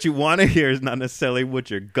 Well, what you want to hear is not necessarily what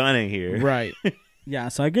you're gonna hear. Right. Yeah.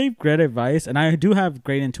 So I gave great advice, and I do have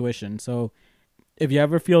great intuition. So if you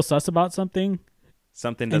ever feel sus about something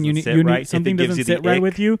doesn't sit right, something doesn't sit right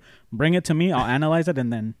with you, bring it to me. I'll analyze it,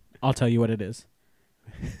 and then I'll tell you what it is.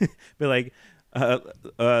 Be like,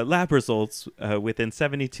 lab results within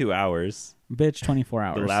 72 hours. Bitch, 24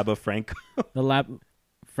 hours. The lab of Franco. The lab,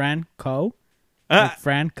 Franco, like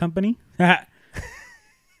Fran Company.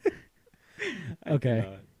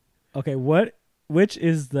 Okay. Okay. Which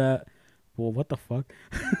is the? Well, what the fuck?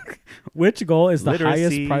 Which goal is the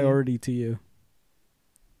highest priority to you?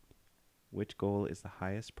 Which goal is the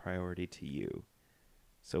highest priority to you?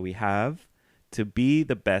 So we have to be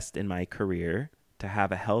the best in my career, to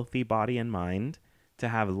have a healthy body and mind, to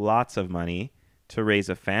have lots of money, to raise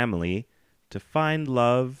a family, to find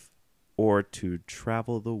love, or to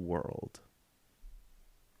travel the world.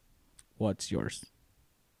 What's yours?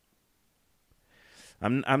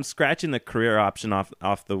 I'm scratching the career option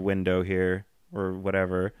off the window here, or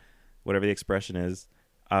whatever the expression is.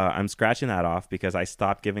 I'm scratching that off because I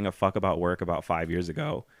stopped giving a fuck about work about 5 years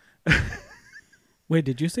ago. Wait,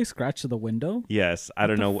 did you say scratch the window? Yes, I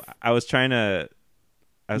don't know. I was trying to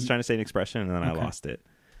say an expression and then I lost it.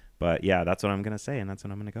 But yeah, that's what I'm gonna say, and that's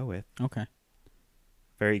what I'm gonna go with. Okay.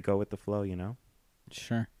 Very go with the flow, you know.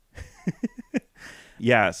 Sure.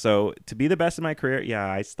 Yeah. So to be the best in my career, yeah,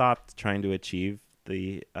 I stopped trying to achieve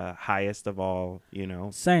the highest of all, you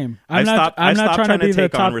know. Same. I'm not trying to be the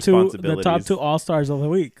top two all-stars of the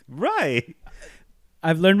week. Right.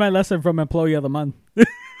 I've learned my lesson from employee of the month.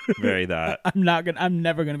 Very that. I'm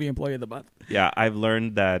never gonna be employee of the month. Yeah, I've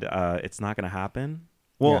learned that it's not gonna happen.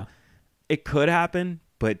 Well, it could happen,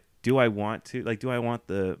 but do I want to? Like, do I want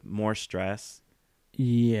the more stress?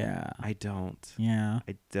 Yeah. I don't. Yeah.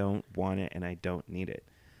 I don't want it, and I don't need it.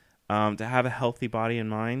 To have a healthy body and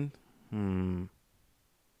mind.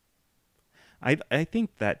 I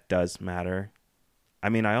think that does matter. I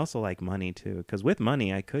mean, I also like money too, because with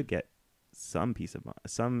money I could get some peace of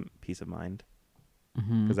mind,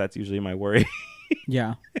 because that's usually my worry.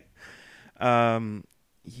 Yeah. Yeah.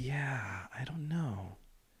 I don't know.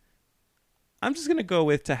 I'm just gonna go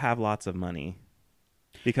with to have lots of money,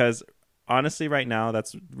 because honestly, right now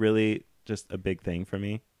that's really just a big thing for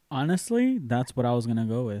me. Honestly, that's what I was gonna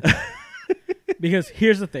go with. Because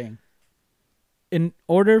here's the thing. In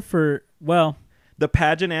order for, well, the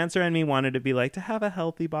pageant answer in me wanted to be like to have a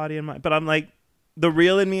healthy body and mind, but I'm like, the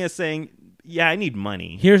real in me is saying, yeah, I need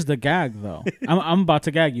money. Here's the gag, though. I'm about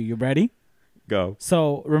to gag you. You ready? Go.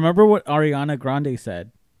 So remember what Ariana Grande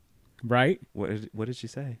said, right? What did she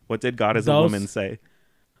say? What did God as a woman say?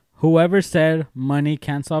 Whoever said money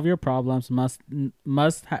can't solve your problems must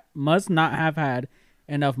not have had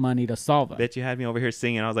enough money to solve them. Bet you had me over here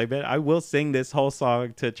singing. I was like, bet I will sing this whole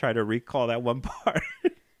song to try to recall that one part.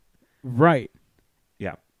 Right.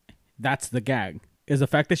 Yeah. That's the gag. Is the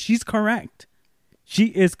fact that she's correct. She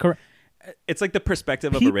is correct. It's like the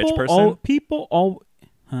perspective of a rich person.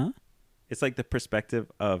 Huh? It's like the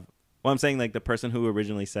perspective of, well, I'm saying like the person who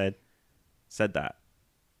originally said that.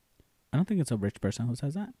 I don't think it's a rich person who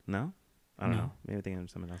says that. No? I don't know. Maybe I'm thinking of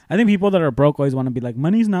someone else. I think people that are broke always want to be like,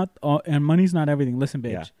 money's not all, and money's not everything. Listen,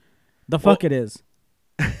 bitch. Yeah. Fuck it is.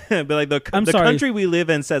 But like the country we live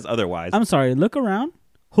in says otherwise. I'm sorry. Look around.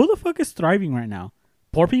 Who the fuck is thriving right now?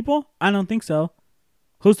 Poor people? I don't think so.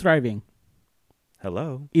 Who's thriving?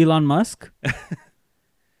 Hello? Elon Musk?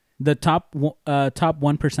 The top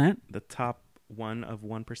 1%? The top 1 of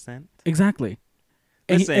 1%? Exactly.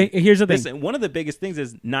 Listen, here's the thing. One of the biggest things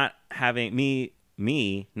is not having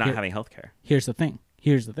having healthcare. Here's the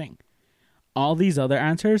thing. All these other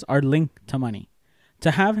answers are linked to money.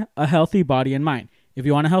 To have a healthy body and mind. If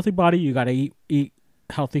you want a healthy body, you got to eat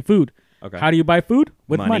healthy food. Okay. How do you buy food?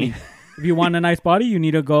 With money. If you want a nice body, you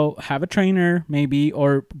need to go have a trainer maybe,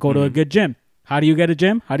 or go to a good gym. How do you get a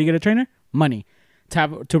gym? How do you get a trainer? Money.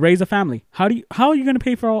 To raise a family. How are you going to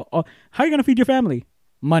pay for how are you going to feed your family?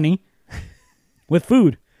 Money. With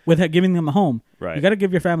food. With giving them a home. Right. You got to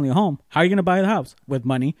give your family a home. How are you going to buy the house? With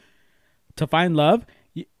money. To find love.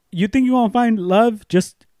 You think you won't find love?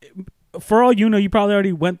 Just for all you know, you probably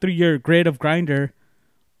already went through your grade of Grindr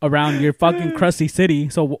around your fucking crusty city.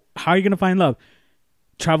 So how are you going to find love?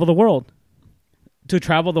 Travel the world. To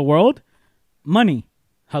travel the world, money.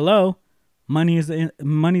 Hello, money is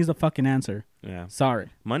the fucking answer. Yeah. Sorry.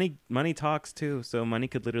 Money talks too. So money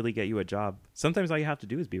could literally get you a job. Sometimes all you have to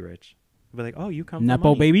do is be rich. Be like, oh, you come Nepo from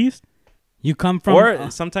money. Babies. You come from, or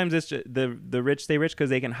sometimes it's just the rich stay rich because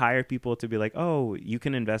they can hire people to be like, oh, you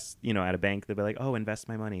can invest, at a bank. They'll be like, oh, invest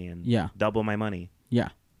my money and double my money. Yeah.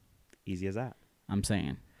 Easy as that. I'm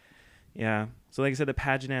saying. Yeah. So like I said, the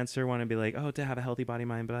pageant answer want to be like, oh, to have a healthy body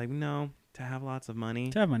mind, but like, no, to have lots of money.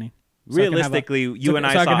 To have money. Realistically, you and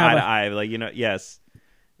I saw eye to eye. Like, yes,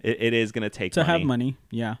 it is going to take money. To have money,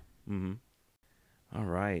 yeah. Mm-hmm. All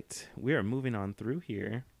right. We are moving on through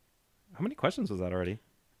here. How many questions was that already?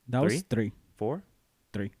 That was 3. 4?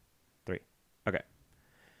 3. Okay.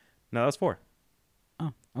 No, that was 4. Oh,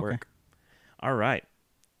 okay. Work. All right.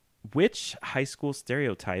 Which high school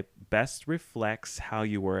stereotype best reflects how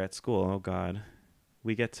you were at school? Oh, God.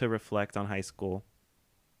 We get to reflect on high school.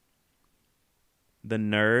 The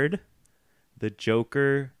nerd, the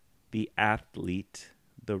joker, the athlete,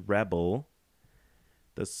 the rebel,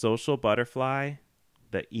 the social butterfly,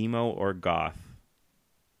 the emo or goth.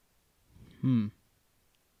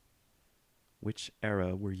 Which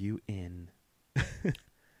era were you in?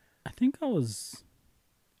 I think I was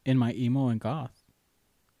in my emo and goth.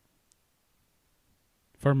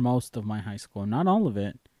 For most of my high school. Not all of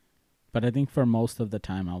it. But I think for most of the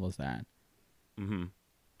time I was that. Mm-hmm.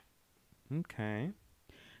 Okay.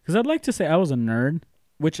 Because I'd like to say I was a nerd.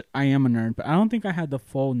 Which I am a nerd. But I don't think I had the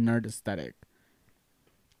full nerd aesthetic.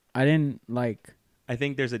 I didn't like... I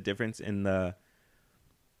think there's a difference in the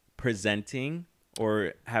presenting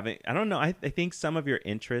or having... I don't know. I think some of your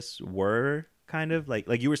interests were kind of like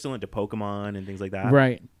you were still into Pokemon and things like that.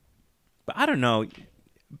 Right. But I don't know.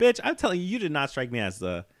 Bitch, I'm telling you, you did not strike me as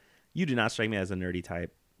a nerdy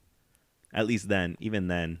type. At least then, even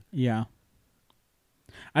then. Yeah.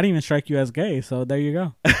 I didn't even strike you as gay, so there you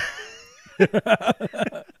go.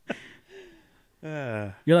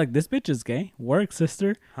 You're like, this bitch is gay. Work,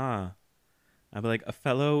 sister. Huh. I'd be like, a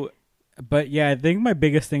fellow. But yeah, I think my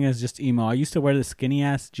biggest thing is just emo. I used to wear the skinny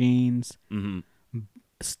ass jeans,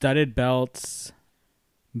 studded belts,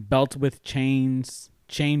 belt with chains,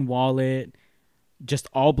 chain wallet, just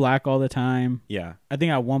all black all the time. Yeah. I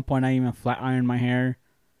think at one point I even flat ironed my hair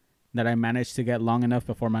that I managed to get long enough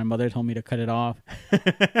before my mother told me to cut it off.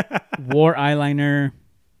 Wore eyeliner.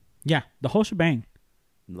 Yeah, the whole shebang.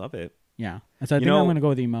 Love it. Yeah. So I think I'm going to go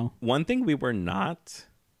with emo. One thing we were not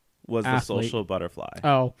was the social butterfly.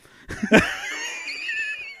 Oh.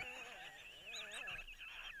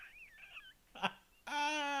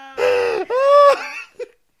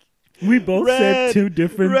 We both said 2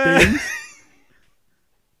 different things.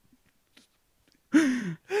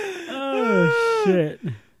 Oh, shit.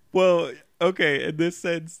 Well, okay, in this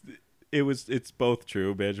sense, it's both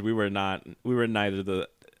true, bitch. We were neither the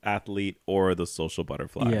athlete or the social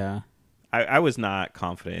butterfly. Yeah. I was not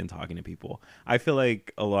confident in talking to people. I feel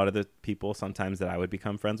like a lot of the people sometimes that I would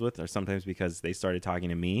become friends with are sometimes because they started talking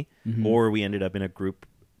to me or we ended up in a group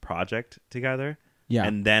project together. Yeah.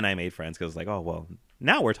 And then I made friends because like, oh, well,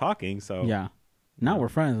 now we're talking. So yeah. Now we're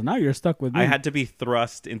friends. Now you're stuck with me. I had to be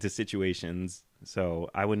thrust into situations. So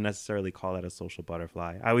I wouldn't necessarily call that a social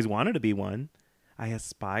butterfly. I always wanted to be one. I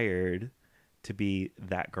aspired to be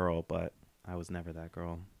that girl, but I was never that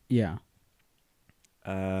girl. Yeah.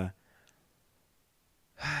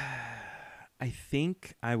 I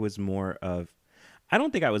think I was more of... I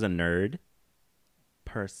don't think I was a nerd,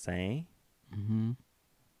 per se. Mm-hmm.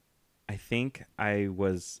 I think I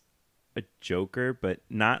was a joker, but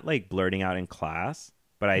not like blurting out in class.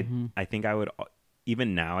 But I think I would...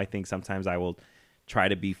 Even now, I think sometimes I will try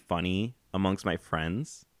to be funny amongst my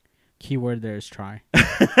friends. Keyword there is try.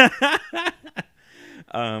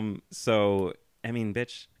 So, I mean,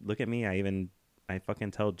 bitch, look at me. I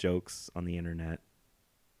fucking tell jokes on the internet.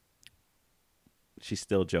 She's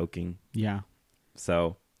still joking. Yeah.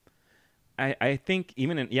 So I think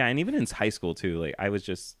even in high school too, like I was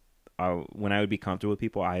just when I would be comfortable with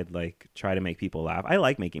people, I'd like try to make people laugh. I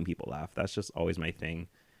like making people laugh. That's just always my thing.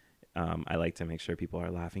 I like to make sure people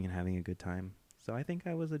are laughing and having a good time. So I think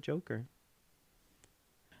I was a joker.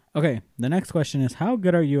 Okay, the next question is, how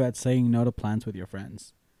good are you at saying no to plans with your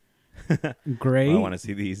friends? Great. Well, I want to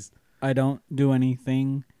see these. I don't do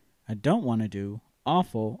anything I don't want to do.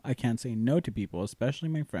 Awful. I can't say no to people, especially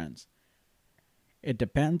my friends. It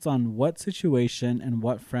depends on what situation and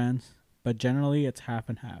what friends, but generally it's half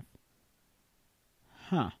and half.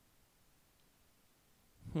 Huh.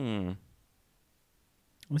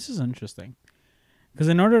 This is interesting. Because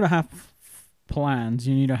in order to have plans,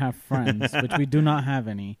 you need to have friends, which we do not have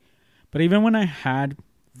any. But even when I had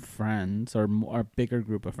friends, or a bigger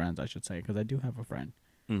group of friends, I should say, because I do have a friend,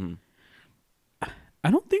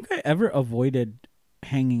 I don't think I ever avoided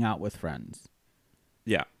hanging out with friends.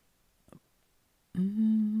 Yeah.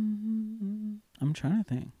 I'm trying to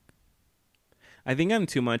think. I think I'm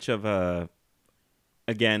too much of a...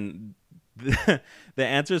 Again, the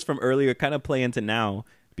answers from earlier kind of play into now,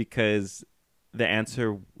 because the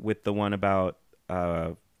answer with the one about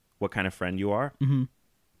what kind of friend you are,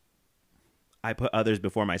 I put others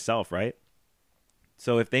before myself, right?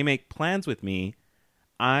 So if they make plans with me,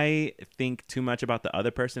 I think too much about the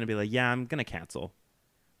other person and be like, yeah, I'm going to cancel.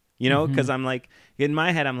 You know, because I'm like, in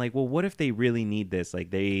my head, I'm like, well, what if they really need this?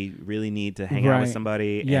 Like, they really need to hang out with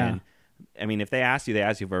somebody. Yeah. And I mean, if they ask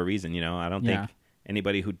you for a reason, you know. I don't think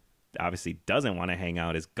anybody who obviously doesn't want to hang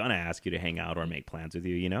out is going to ask you to hang out or make plans with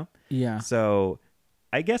you, you know? Yeah. So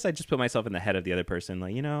I guess I just put myself in the head of the other person.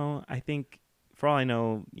 Like, you know, I think for all I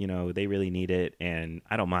know, you know, they really need it. And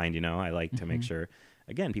I don't mind, you know. I like to make sure,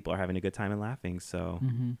 again, people are having a good time and laughing. So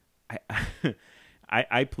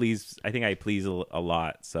I please. I think I please a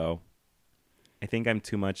lot. So I think I'm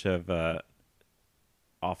too much of a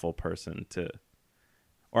awful person to,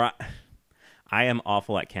 or I am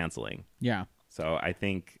awful at canceling. Yeah. So I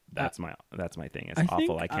think that's my thing. It's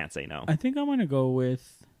awful. I can't say no. I think I'm gonna go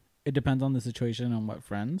with. It depends on the situation and what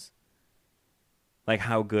friends. Like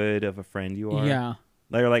how good of a friend you are. Yeah.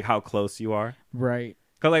 Like how close you are. Right.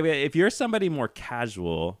 Because like if you're somebody more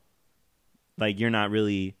casual, like you're not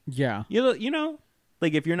really. Yeah. You know.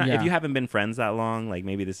 Like if you're not, if you haven't been friends that long, like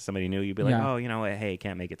maybe this is somebody new, you'd be like, oh, you know what? Hey,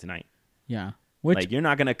 can't make it tonight. Yeah. Like you're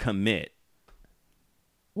not going to commit.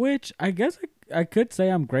 Which I guess I could say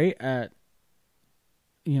I'm great at,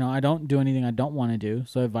 you know, I don't do anything I don't want to do.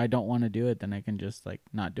 So if I don't want to do it, then I can just like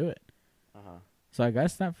not do it. So I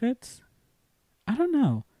guess that fits. I don't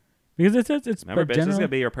know. Because it's remember, bitch, this is going to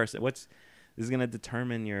be your person. This is going to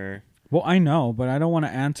determine your. Well, I know, but I don't want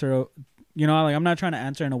to answer, you know, like I'm not trying to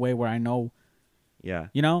answer in a way where I know. Yeah.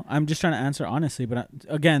 You know, I'm just trying to answer honestly, but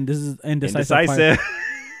again, this is indecisive.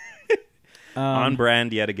 On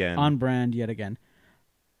brand yet again. On brand yet again.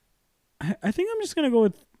 I think I'm just going to go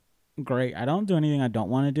with great. I don't do anything I don't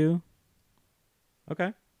want to do.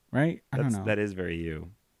 Okay. Right? I don't know. That is very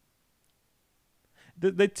you.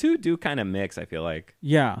 The two do kind of mix, I feel like.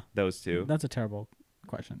 Yeah. Those two. That's a terrible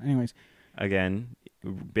question. Anyways. Again,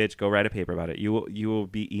 bitch, go write a paper about it. You will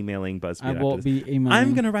be emailing BuzzFeed. I will be emailing.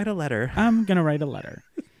 I'm gonna write a letter.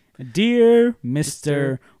 Dear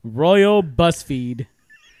Mr. Royal BuzzFeed,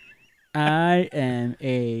 I am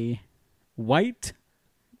a white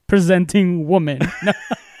presenting woman.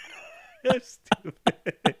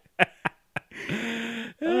 Stupid.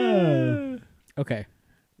 Okay.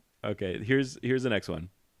 Okay. Here's the next one.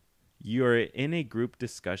 You're in a group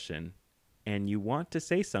discussion, and you want to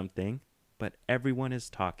say something, but everyone is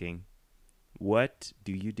talking. What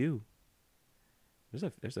do you do?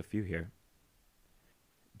 There's a few here.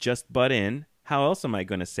 Just butt in. How else am I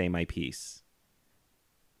going to say my piece?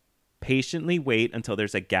 Patiently wait until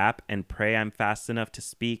there's a gap and pray I'm fast enough to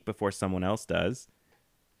speak before someone else does.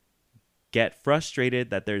 Get frustrated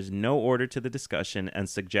that there's no order to the discussion and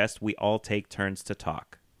suggest we all take turns to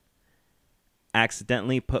talk.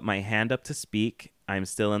 Accidentally put my hand up to speak. I'm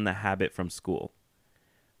still in the habit from school.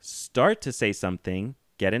 Start to say something,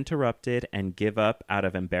 get interrupted, and give up out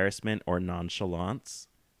of embarrassment or nonchalance.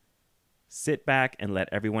 Sit back and let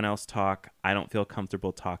everyone else talk. I don't feel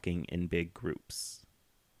comfortable talking in big groups.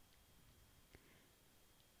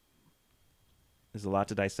 There's a lot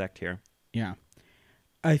to dissect here. Yeah.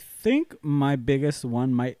 I think my biggest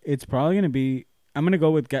one it's probably going to be, I'm going to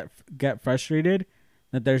go with get frustrated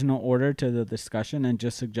that there's no order to the discussion and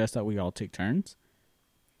just suggest that we all take turns.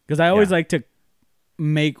 Because I always like to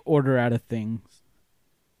make order out of things.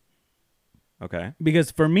 Okay.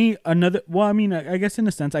 Because for me, I guess in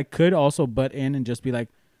a sense, I could also butt in and just be like,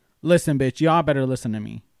 listen, bitch, y'all better listen to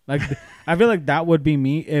me. Like, I feel like that would be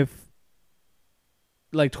me if,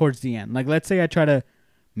 like, towards the end. Like, let's say I try to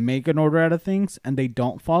make an order out of things and they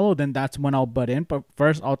don't follow, then that's when I'll butt in. But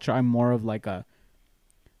first, I'll try more of like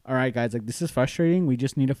all right, guys, like, this is frustrating. We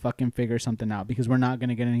just need to fucking figure something out because we're not going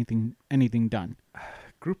to get anything done.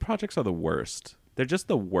 Group projects are the worst. They're just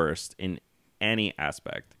the worst in any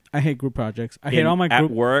aspect. I hate group projects. I hate all my group.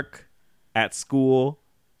 At work, at school,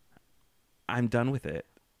 I'm done with it.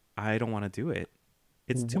 I don't want to do it.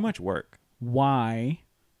 It's too much work. Why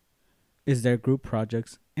is there group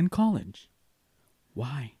projects in college?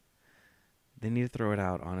 Why? They need to throw it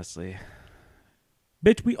out, honestly.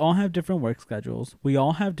 Bitch, we all have different work schedules. We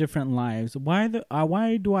all have different lives. Why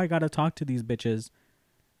do I gotta talk to these bitches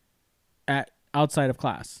outside of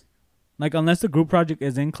class? Like, unless the group project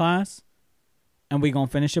is in class and we gonna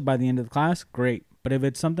finish it by the end of the class, great. But if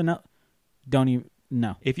it's something else, don't even,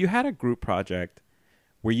 no. If you had a group project,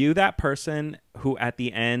 were you that person who at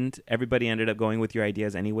the end, everybody ended up going with your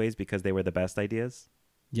ideas anyways because they were the best ideas?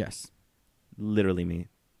 Yes. Literally me.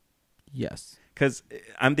 Yes. Because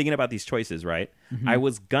I'm thinking about these choices, right? Mm-hmm. I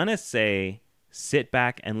was going to say, sit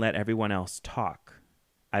back and let everyone else talk.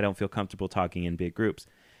 I don't feel comfortable talking in big groups.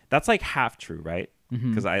 That's like half true, right?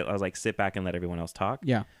 Because I was like, sit back and let everyone else talk.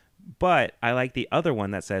 Yeah. But I like the other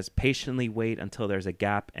one that says, patiently wait until there's a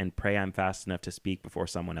gap and pray I'm fast enough to speak before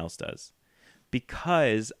someone else does.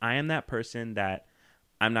 Because I am that person that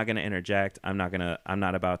I'm not going to interject. I'm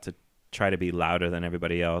not about to try to be louder than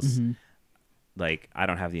everybody else. Mm-hmm. Like, I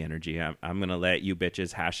don't have the energy. I'm going to let you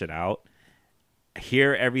bitches hash it out.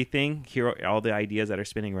 Hear everything. Hear all the ideas that are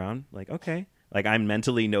spinning around. Like, okay. Like, I'm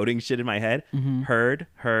mentally noting shit in my head. Mm-hmm.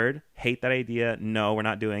 Heard. Hate that idea. No, we're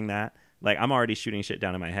not doing that. Like, I'm already shooting shit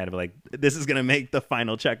down in my head of like, this is going to make the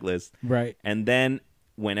final checklist. Right. And then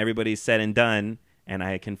when everybody's said and done and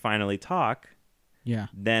I can finally talk,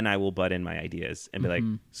 then I will butt in my ideas and be like,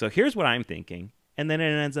 so here's what I'm thinking. And then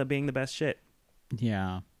it ends up being the best shit.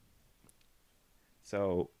 Yeah.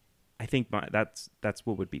 So I think that's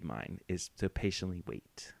what would be mine, is to patiently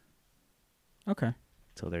wait. Okay.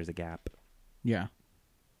 Till there's a gap. Yeah.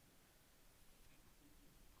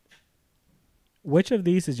 Which of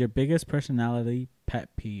these is your biggest personality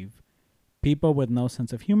pet peeve? People with no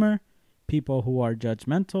sense of humor, people who are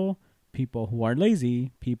judgmental, people who are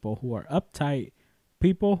lazy, people who are uptight,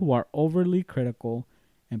 people who are overly critical,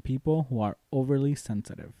 and people who are overly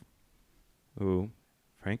sensitive. Ooh,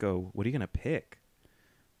 Franco, what are you going to pick?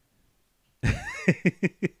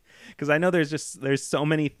 Because I know there's so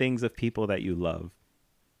many things of people that you love.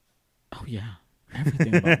 Oh, yeah.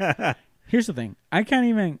 Everything about Here's the thing. I can't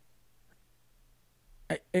even...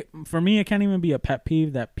 for me, it can't even be a pet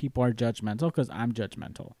peeve that people are judgmental because I'm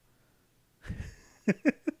judgmental.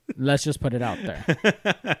 Let's just put it out there.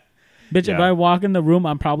 Bitch, if I walk in the room,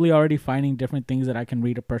 I'm probably already finding different things that I can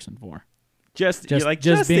read a person for. Just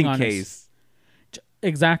being in case.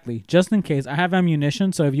 Exactly. Just in case. I have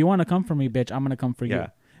ammunition, so if you want to come for me, bitch, I'm going to come for you.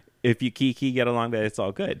 If you kiki get along, it's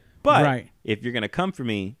all good. But if you're going to come for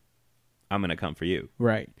me, I'm going to come for you.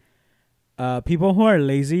 Right. People who are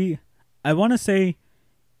lazy, I want to say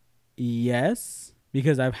yes,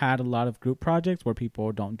 because I've had a lot of group projects where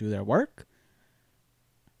people don't do their work.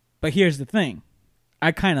 But here's the thing.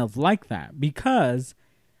 I kind of like that because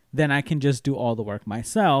then I can just do all the work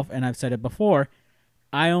myself. And I've said it before.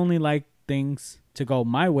 I only like things to go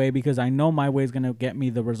my way because I know my way is going to get me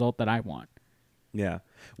the result that I want. Yeah.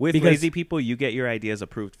 With lazy people, you get your ideas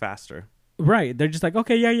approved faster. Right. They're just like,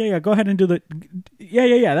 okay, yeah. Go ahead and do the...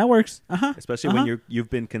 Yeah. That works. Especially when you've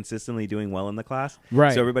been consistently doing well in the class.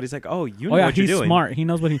 Right. So everybody's like, oh, you know what you're doing. He's smart. He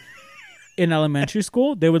knows what he... In elementary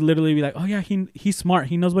school, they would literally be like, oh, yeah, he's smart.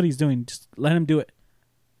 He knows what he's doing. Just let him do it.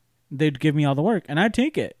 They'd give me all the work. And I'd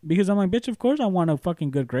take it. Because I'm like, bitch, of course I want a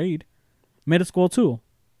fucking good grade. Middle school, too.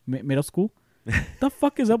 Middle school? The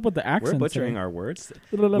fuck is up with the accents? We're butchering our words.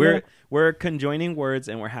 We're conjoining words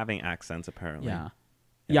and we're having accents, apparently.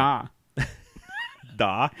 Yeah.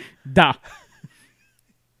 Da.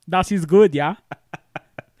 Das is good, yeah.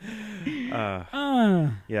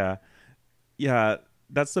 Yeah.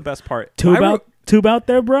 That's the best part. Tube out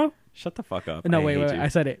there, bro? Shut the fuck up. No, wait. I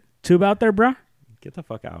said it. Tube out there, bro? Get the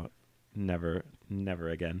fuck out. Never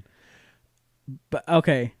again. But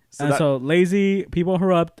okay. So lazy people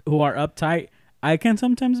who are uptight. I can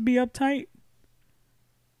sometimes be uptight.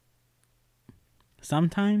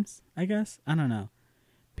 Sometimes, I guess. I don't know.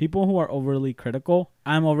 People who are overly critical.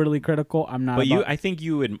 I'm overly critical. I'm not. But I think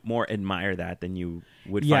you would more admire that than you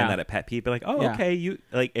would find that a pet peeve. Be like, oh, okay, you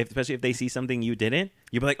like, especially if they see something you didn't,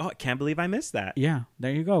 you'd be like, oh, I can't believe I missed that. Yeah,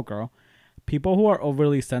 there you go, girl. People who are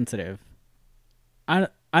overly sensitive. I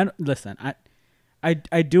listen. I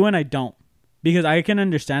do and I don't, because I can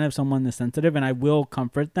understand if someone is sensitive and I will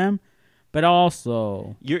comfort them, but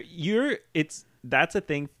also that's a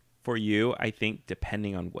thing for you. I think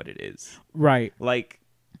depending on what it is, right? Like.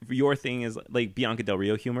 Your thing is like Bianca Del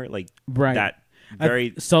Rio humor, like that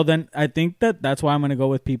very. So then I think that's why I'm gonna go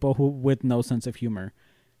with people who with no sense of humor,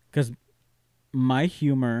 because my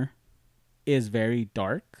humor is very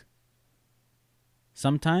dark.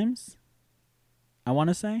 Sometimes, I want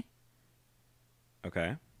to say.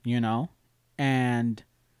 Okay. And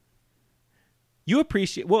you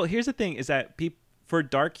appreciate. Well, here's the thing: is that for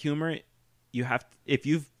dark humor, you have if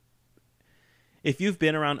you've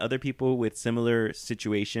been around other people with similar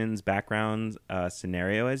situations, backgrounds,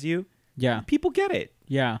 scenario as you, people get it.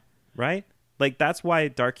 Yeah. Right? Like, that's why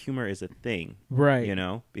dark humor is a thing. Right.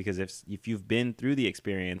 Because if you've been through the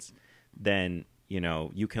experience, then,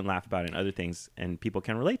 you can laugh about it and other things, and people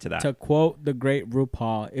can relate to that. To quote the great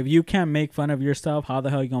RuPaul, if you can't make fun of yourself, how the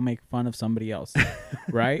hell are you going to make fun of somebody else?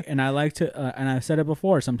 Right? And I like to, and I've said it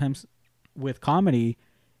before, sometimes with comedy,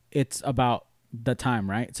 it's about the time,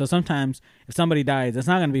 right? So sometimes if somebody dies, it's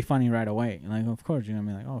not going to be funny right away. Like, of course, you're going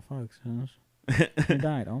to be like, oh, fuck, he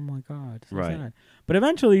died. Oh, my God. So sad. But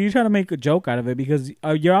eventually, you try to make a joke out of it because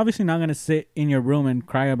you're obviously not going to sit in your room and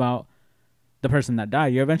cry about the person that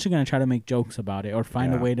died, you're eventually going to try to make jokes about it or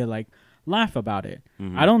find a way to like laugh about it.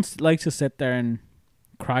 I don't like to sit there and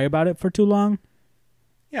cry about it for too long.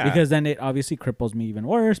 Yeah. Because then it obviously cripples me even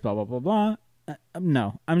worse, blah, blah, blah, blah.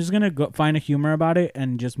 No, I'm just going to go find a humor about it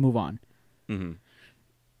and just move on.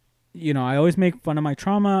 You know, I always make fun of my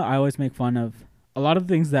trauma. I always make fun of a lot of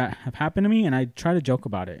things that have happened to me, and I try to joke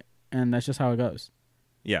about it. And that's just how it goes.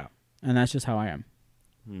 Yeah. And that's just how I am.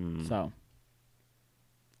 So.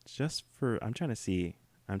 I'm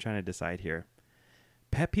trying to decide here.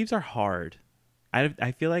 Pet peeves are hard.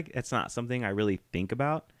 I feel like it's not something I really think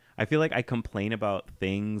about. I feel like I complain about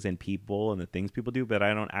things and people and the things people do, but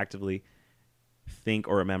I don't actively think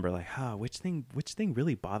or remember like, which thing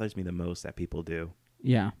really bothers me the most that people do.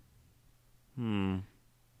 Yeah.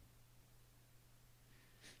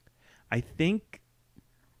 I think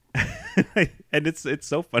and it's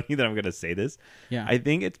so funny that I'm going to say this. Yeah. I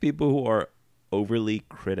think it's people who are overly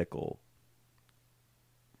critical.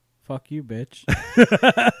 Fuck you, bitch.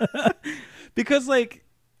 Because like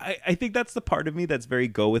I think that's the part of me that's very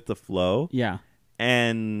go with the flow. Yeah.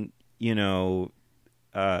 And you know,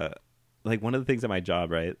 like one of the things at my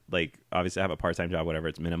job, right? Like obviously I have a part-time job, whatever,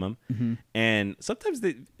 it's minimum. And sometimes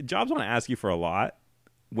the jobs want to ask you for a lot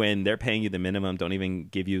when they're paying you the minimum, don't even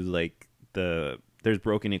give you like there's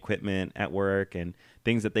broken equipment at work and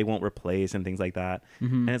things that they won't replace and things like that.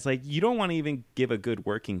 And it's like, you don't want to even give a good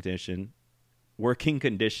working condition.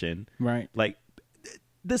 Right. Like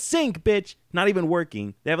the sink, bitch, not even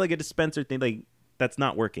working. They have like a dispenser thing, like that's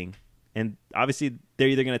not working. And obviously they're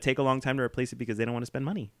either going to take a long time to replace it because they don't want to spend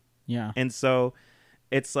money. Yeah. And so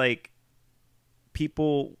it's like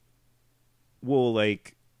people will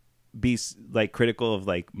like be like critical of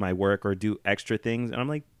like my work or do extra things. And I'm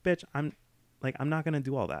like, bitch, I'm not going to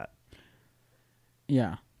do all that.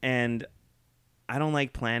 Yeah. And I don't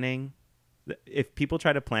like planning. If people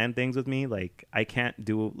try to plan things with me, like I can't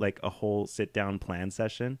do like a whole sit down plan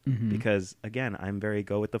session because again, I'm very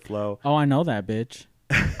go with the flow. Oh, I know that, bitch.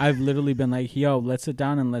 I've literally been like, yo, let's sit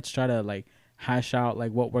down and let's try to like hash out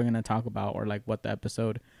like what we're going to talk about or like what the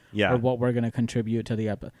episode or what we're going to contribute to the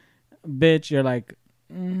episode. Bitch, you're like,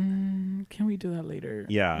 can we do that later?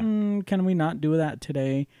 Yeah. Can we not do that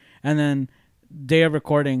today? And then day of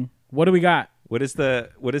recording, what do we got? What is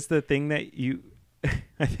the thing that you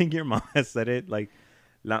I think your mom has said it, like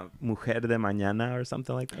la mujer de mañana or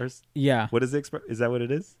something like that. Yeah. What is it? Is that what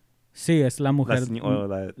it is? Sí, es la mujer.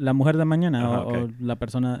 La mujer de mañana o la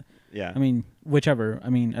persona. Yeah. I mean, whichever. I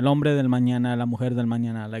mean, el hombre del mañana, la mujer del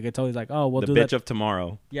mañana. Like, it's always like, oh, we'll do that. The bitch of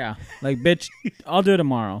tomorrow. Yeah. Like, bitch, I'll do it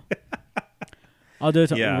tomorrow. I'll do it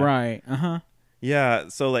tomorrow. Yeah. Right. Yeah.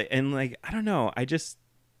 So, like, and like, I don't know. I just,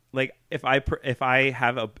 like, if I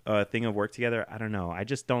have a thing of work together, I don't know. I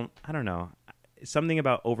don't know. Something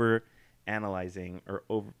about over analyzing or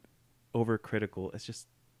over critical. It's just,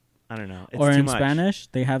 I don't know. It's or in Spanish,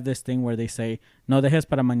 they have this thing where they say, no dejes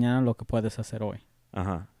para mañana lo que puedes hacer hoy.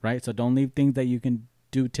 Right? So don't leave things that you can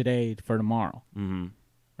do today for tomorrow.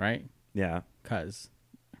 Right? Yeah.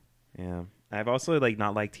 Yeah. I've also like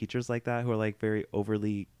not liked teachers like that who are like very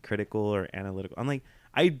overly critical or analytical. I'm like,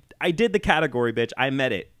 I did the category, bitch. I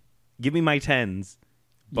met it. Give me my 10s.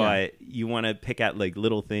 But you want to pick at like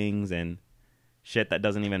little things and shit that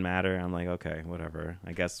doesn't even matter. I'm like, okay, whatever.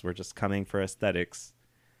 I guess we're just coming for aesthetics.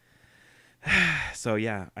 So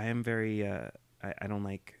yeah, I am very I don't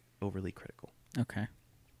like overly critical. Okay.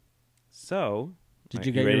 So did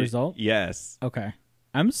you get your result? Yes. Okay.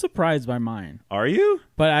 I'm surprised by mine. Are you?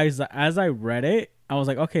 But as I read it, I was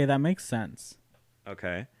like, okay, that makes sense.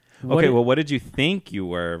 Okay. Well, what did you think you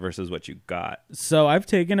were versus what you got? So I've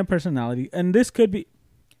taken a personality, and this could be...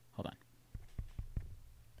 Hold on.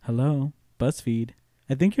 Hello, BuzzFeed.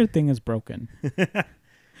 I think your thing is broken.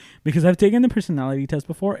 Because I've taken the personality test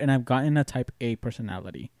before, and I've gotten a type A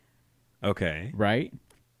personality. Okay. Right?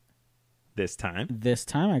 This time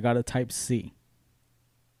I got a type C.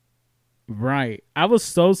 Right. I was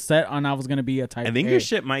so set on I was going to be a type A. I think your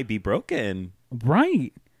shit might be broken.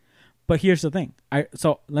 Right. But here's the thing.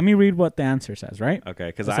 So let me read what the answer says, right?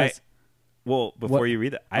 Okay. Because before you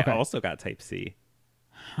read that, I also got type C.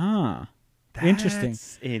 Huh. Interesting.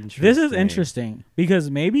 This is interesting because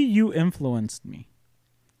maybe you influenced me.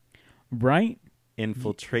 Right?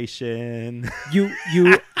 Infiltration.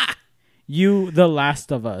 You the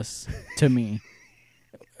Last of Us to me.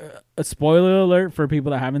 A spoiler alert for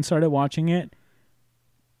people that haven't started watching it.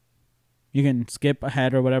 You can skip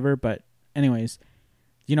ahead or whatever, but anyways,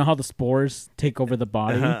 you know how the spores take over the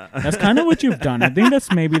body? That's kind of what you've done. I think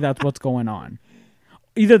that's what's going on.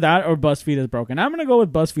 Either that or BuzzFeed is broken. I'm going to go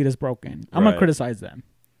with BuzzFeed is broken. I'm going to criticize them.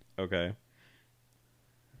 Okay.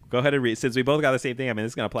 Go ahead and read. Since we both got the same thing, I mean,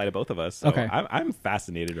 it's going to apply to both of us. So okay. I'm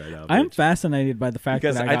fascinated right now. I'm fascinated by the fact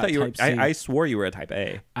that I thought you were. I swore you were a type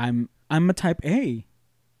A. I'm a type A.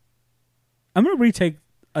 I'm going to retake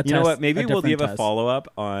a test. You know what? Maybe we'll give a follow-up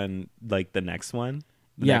on like the next one,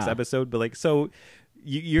 next episode. But like, so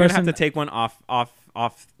you're going to have to take one off. I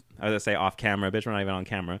was going to say off camera. Bitch, we're not even on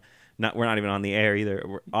camera. We're not even on the air either.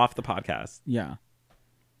 We're off the podcast. Yeah.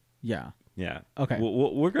 Okay.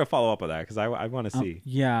 We're going to follow up with that because I want to see.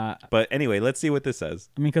 Yeah. But anyway, let's see what this says.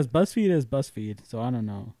 I mean, because BuzzFeed is BuzzFeed, so I don't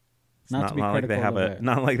know. Not like they have a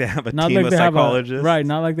team of psychologists. Right.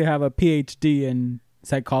 Not like they have a PhD in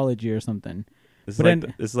psychology or something. This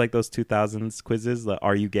is like those 2000s quizzes.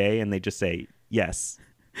 Are you gay? And they just say yes.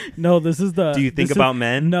 No, this is the. Do you think about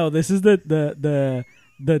men? No, this is the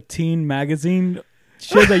teen magazine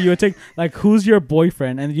shit that you would take. Like, who's your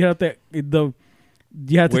boyfriend? And you have to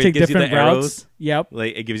take different routes. Yep.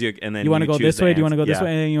 Like it gives you, and then you want to go this way. Do you want to go this way?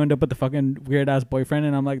 And then you end up with the fucking weird ass boyfriend.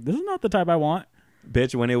 And I'm like, this is not the type I want.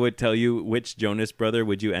 Bitch, when it would tell you which Jonas brother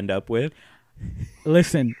would you end up with?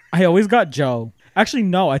 Listen, I always got Joe. Actually,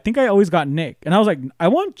 no, I think I always got Nick. And I was like, I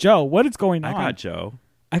want Joe. What is going on? I got Joe.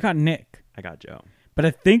 I got Nick. I got Joe. But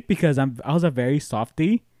I think because I was a very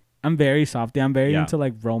softie. I'm very softy. I'm very into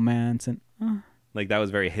like romance and like that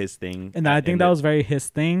was very his thing. And I think that was very his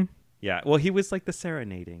thing. Yeah. Well, he was like the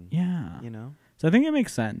serenading. Yeah. You know. So I think it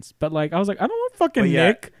makes sense. But like I was like, I don't want fucking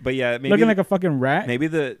Nick. But yeah, maybe looking like a fucking rat. Maybe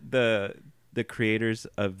the creators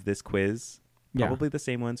of this quiz, probably the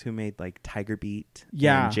same ones who made like Tiger Beat,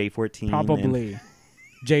 and J14, probably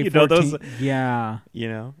J14. You know, those, yeah. You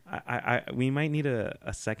know, I we might need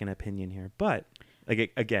a second opinion here, but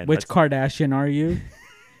like again, which Kardashian are you?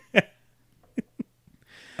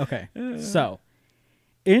 Okay, so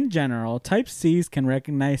in general, type C's can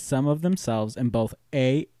recognize some of themselves in both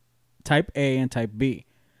type A and type B,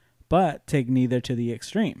 but take neither to the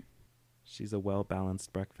extreme. She's a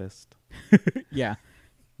well-balanced breakfast. Yeah.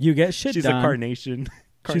 You get shit She's done. She's a carnation.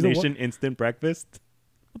 Carnation instant breakfast.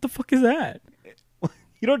 What the fuck is that?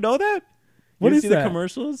 You don't know that? What is that? The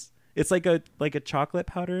commercials? It's like a chocolate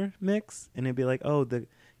powder mix, and it'd be like, oh,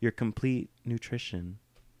 your complete nutrition.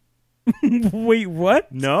 Wait,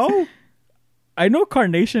 what? No? I know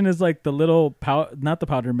carnation is like the little not the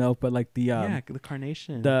powdered milk, but like the the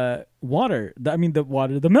carnation. The water.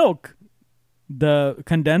 The milk. The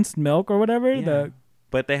condensed milk or whatever. Yeah.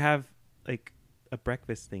 But they have like a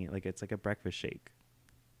breakfast thing. Like it's like a breakfast shake.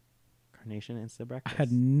 Carnation instant breakfast. I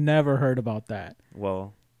had never heard about that.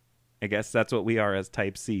 Well, I guess that's what we are as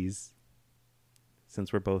type C's.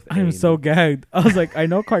 Since we're both I'm so gagged. I was like, I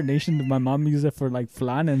know carnation. My mom used it for like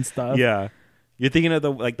flan and stuff. Yeah. You're thinking of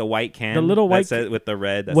the white can, the little white with the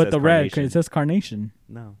red. With the red, because it says carnation.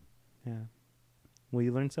 No, yeah. Well,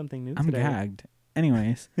 you learned something new. I'm today. gagged.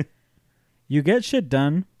 Anyways, you get shit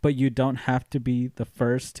done, but you don't have to be the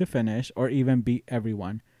first to finish or even beat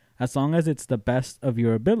everyone, as long as it's the best of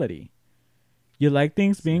your ability. You like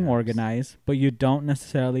things being organized, but you don't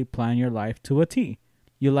necessarily plan your life to a T.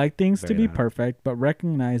 You like things to be perfect, but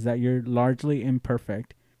recognize that you're largely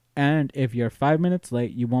imperfect. And if you're 5 minutes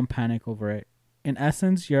late, you won't panic over it. In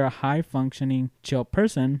essence, you're a high-functioning, chill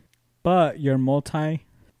person, but your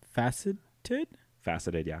multifaceted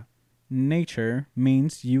nature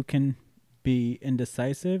means you can be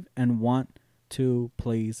indecisive and want to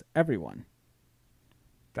please everyone.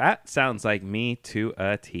 That sounds like me to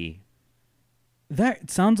a T.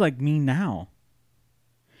 That sounds like me now.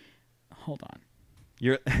 Hold on.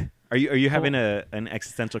 Are you having an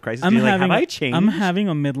existential crisis? Have I changed? I'm having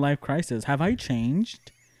a midlife crisis. Have I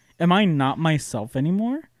changed? Am I not myself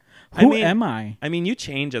anymore? Who am I? I mean, you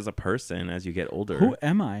change as a person as you get older. Who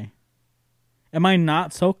am I? Am I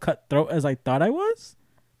not so cutthroat as I thought I was?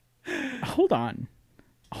 Hold on.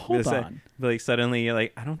 Like suddenly you're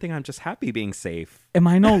like, I don't think I'm just happy being safe. Am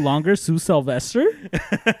I no longer Sue Sylvester?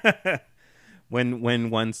 When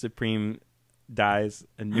one Supreme dies,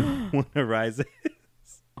 a new one arises.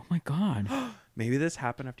 Oh my God. Maybe this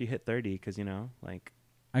happened after you hit 30 because, like...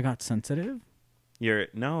 I got sensitive?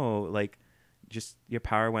 Just your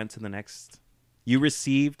power went to the next... You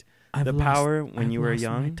received power when you were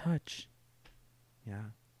young. My touch.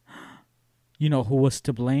 Yeah. You know who was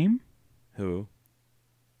to blame? Who?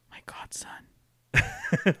 My godson.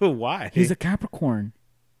 Why? He's a Capricorn.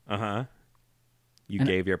 Uh-huh. You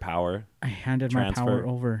gave your power. I handed my power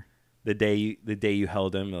over. The day you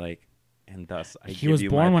held him, like... And thus, he was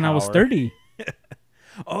born when I was 30.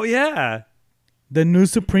 Oh yeah, the new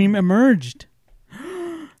Supreme emerged.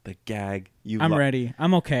 The gag. I'm ready.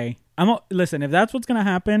 I'm okay. Listen. If that's what's gonna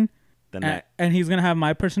happen, and he's gonna have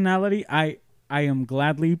my personality, I am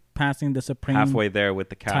gladly passing the Supreme halfway there with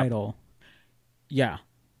the cap title. Yeah,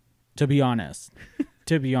 To be honest.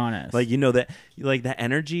 To be honest. Like, you know, that like the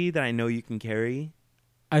energy that I know you can carry.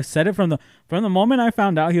 I've said it from the moment I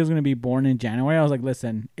found out he was going to be born in January. I was like,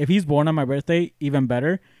 listen, if he's born on my birthday, even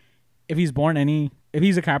better. If he's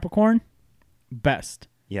a Capricorn, best.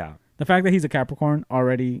 Yeah. The fact that he's a Capricorn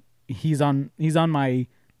already, he's on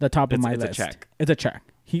the top of my list. It's a check. It's a check.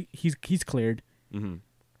 He's cleared. Mm-hmm.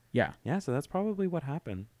 Yeah. Yeah. So that's probably what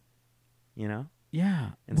happened. You know.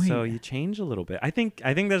 Yeah. And so you change a little bit. I think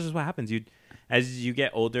that's just what happens. As you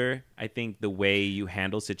get older, I think the way you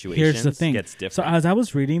handle situations gets different. So as I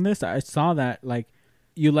was reading this, I saw that like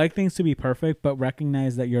you like things to be perfect, but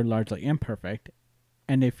recognize that you're largely imperfect.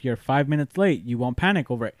 And if you're 5 minutes late, you won't panic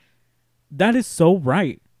over it. That is so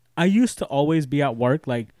right. I used to always be at work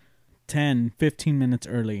like 10, 15 minutes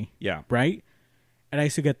early. Yeah. Right? And I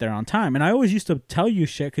used to get there on time. And I always used to tell you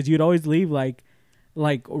shit because you'd always leave like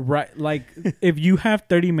if you have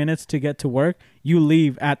 30 minutes to get to work, you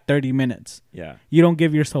leave at 30 minutes. Yeah. You don't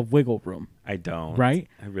give yourself wiggle room. I don't. Right?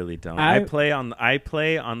 I really don't. I play on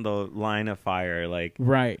the line of fire. Like,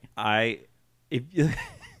 right. If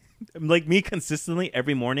like me consistently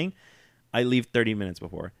every morning, I leave 30 minutes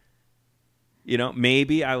before. You know,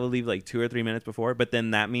 maybe I will leave like 2 or 3 minutes before, but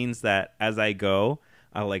then that means that as I go,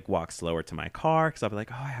 I'll like walk slower to my car because I'll be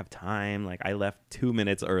like, oh, I have time. Like I left 2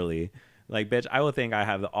 minutes early. Like, bitch, I will think I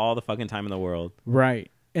have all the fucking time in the world. Right.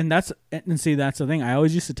 And see, that's the thing. I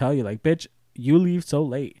always used to tell you, like, bitch, you leave so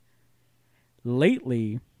late.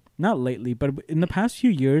 Not lately, but in the past few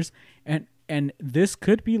years, and this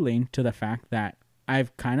could be linked to the fact that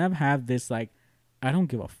I've kind of have this, like, I don't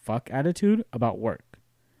give a fuck attitude about work.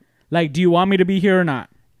 Like, do you want me to be here or not?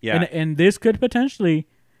 Yeah. And this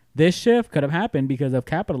shift could have happened because of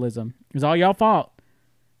capitalism. It's all y'all fault.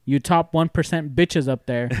 You top 1% bitches up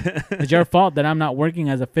there. It's your fault that I'm not working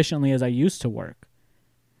as efficiently as I used to work.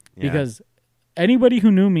 Yeah. Because anybody who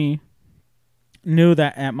knew me knew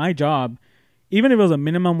that at my job, even if it was a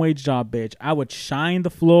minimum wage job, bitch, I would shine the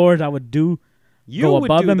floors. I would go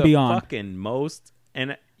above and beyond. Fucking most,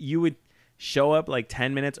 and you would show up like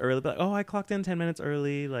 10 minutes early. Be like, oh, I clocked in 10 minutes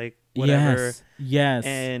early, like whatever. Yes.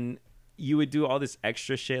 And you would do all this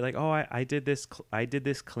extra shit, like, oh, I did this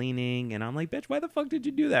cleaning, and I'm like, bitch, why the fuck did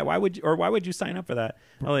you do that? Why would you sign up for that?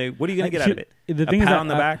 I'm like, what are you gonna get out of it? The thing is pat on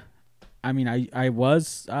the back. I mean, I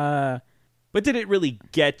was. But did it really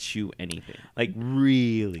get you anything? Like,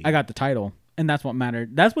 really? I got the title, and that's what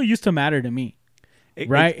mattered. That's what used to matter to me,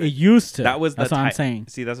 right? It used to. That's what I'm saying.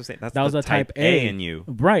 See, that's what I'm saying. That was a type A in you,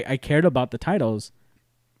 right? I cared about the titles,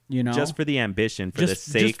 you know, just for the ambition, for the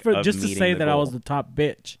sake of just to say that goal. I was the top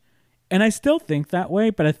bitch. And I still think that way,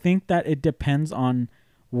 but I think that it depends on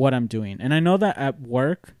what I'm doing. And I know that at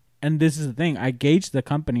work, and this is the thing, I gauge the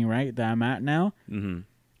company, right, that I'm at now. Mm-hmm.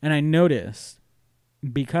 And I notice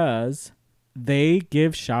because they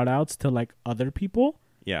give shout outs to like other people.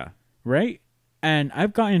 Yeah. Right? And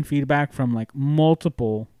I've gotten feedback from like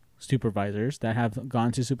multiple supervisors that have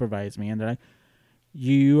gone to supervise me. And they're like,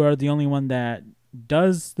 you are the only one that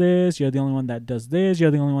does this. You're the only one that does this.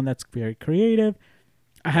 You're the only one that's very creative.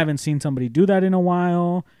 I haven't seen somebody do that in a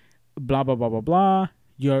while. Blah blah blah blah blah.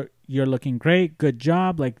 You're looking great. Good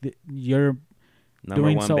job. Like you're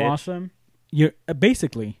doing so awesome. You're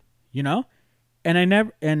basically, you know. And I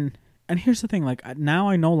never and here's the thing. Like now,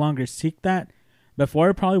 I no longer seek that.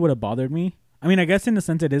 Before, it probably would have bothered me. I mean, I guess in a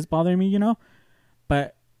sense it is bothering me, you know.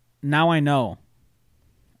 But now I know.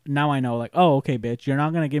 Like, oh, okay, bitch. You're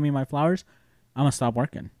not gonna give me my flowers. I'm gonna stop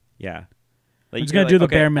working. Yeah. Like, I'm just gonna do the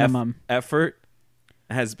bare minimum. Effort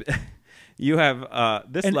has you have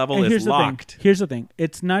this level is locked. Here's the thing.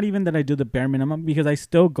 It's not even that I do the bare minimum because I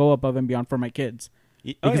still go above and beyond for my kids.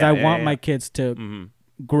 Because I want my kids to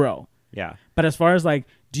grow. Yeah. But as far as like,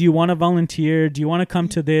 do you want to volunteer? Do you want to come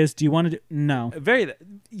to this? Do you want to do no.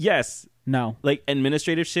 Yes. No. Like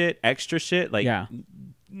administrative shit, extra shit, like yeah.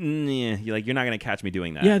 You're not gonna catch me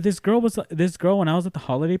doing that. Yeah, this girl when I was at the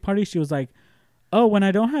holiday party, she was like, oh, when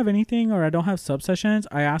I don't have anything or I don't have sub-sessions,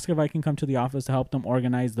 I ask if I can come to the office to help them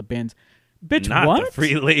organize the bins. Bitch, not what? The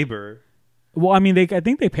free labor. Well, I mean, I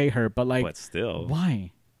think they pay her, but like, but still,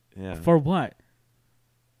 why? Yeah. For what?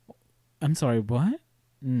 I'm sorry, what?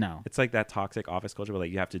 No. It's like that toxic office culture where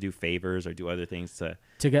like you have to do favors or do other things to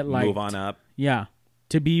get liked. Move on up. Yeah,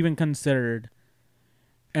 to be even considered,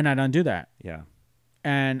 and I don't do that. Yeah.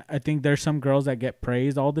 And I think there's some girls that get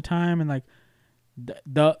praised all the time, and like.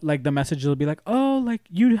 The messages will be like, oh, like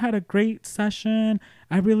you had a great session.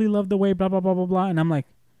 I really love the way blah blah blah blah blah. And I'm like,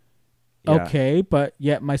 okay, but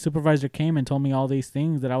yet my supervisor came and told me all these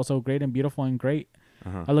things that I was so great and beautiful and great.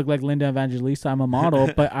 I look like Linda Evangelista. I'm a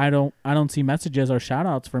model, but I don't see messages or shout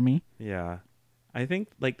outs for me. Yeah. I think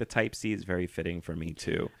like the type C is very fitting for me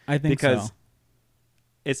too. I think because so.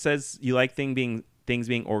 It says you like things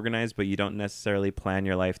being organized, but you don't necessarily plan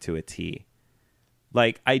your life to a T.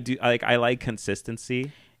 Like I do, like I like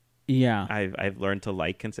consistency. Yeah, I've learned to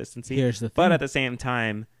like consistency. Here's the thing. But at the same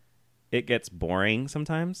time, it gets boring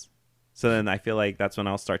sometimes. So then I feel like that's when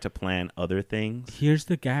I'll start to plan other things. Here's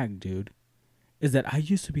the gag, dude. Is that I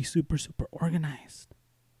used to be super, super organized.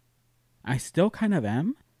 I still kind of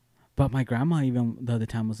am. But my grandma even the other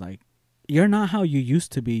time was like, you're not how you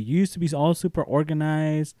used to be. You used to be all super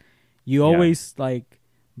organized. You always like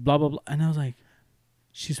blah, blah, blah. And I was like,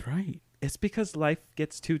 she's right. It's because life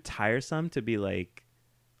gets too tiresome to be like,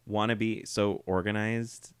 want to be so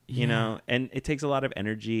organized, you know? And it takes a lot of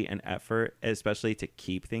energy and effort, especially to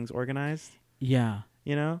keep things organized. Yeah.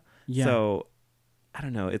 You know? Yeah. So, I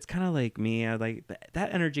don't know. It's kind of like me. I like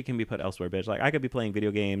that energy can be put elsewhere, bitch. Like, I could be playing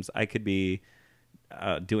video games. I could be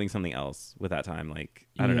doing something else with that time. Like,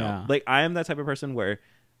 I don't know. Like, I am that type of person where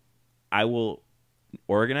I will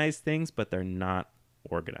organize things, but they're not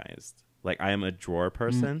organized. Like, I am a drawer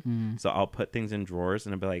person, so I'll put things in drawers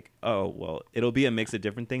and I'll be like, oh, well, it'll be a mix of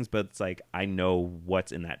different things, but it's like I know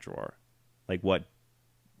what's in that drawer. Like, what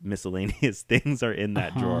miscellaneous things are in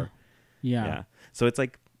that drawer. Yeah. So it's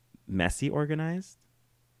like messy organized,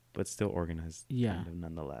 but still organized. Yeah. Kind of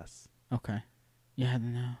nonetheless. Okay. Yeah,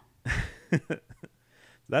 no.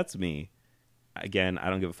 That's me. Again,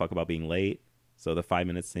 I don't give a fuck about being late. So the 5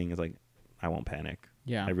 minutes thing is like, I won't panic.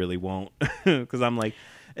 Yeah. I really won't. Because I'm like,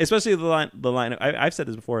 especially the line of, I've said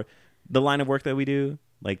this before, the line of work that we do,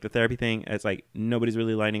 like the therapy thing, it's like nobody's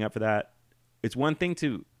really lining up for that. It's one thing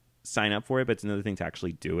to sign up for it, but it's another thing to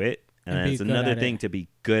actually do it. And then it's another thing to be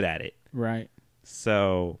good at it. Right.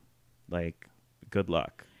 So, like, good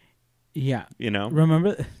luck. Yeah. You know?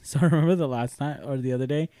 Remember the last night or the other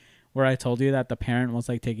day where I told you that the parent was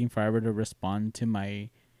like taking forever to respond to my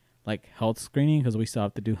like health screening, because we still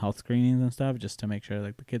have to do health screenings and stuff just to make sure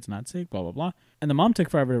like the kid's not sick, blah, blah, blah. And the mom took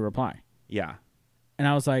forever to reply. Yeah. And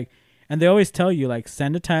I was like, and they always tell you like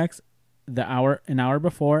send a text an hour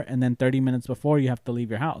before, and then 30 minutes before you have to leave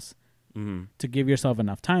your house to give yourself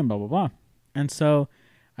enough time, blah, blah, blah. And so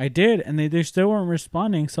I did, and they still weren't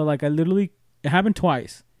responding. So like it happened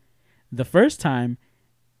twice. The first time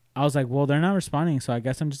I was like, well, they're not responding, so I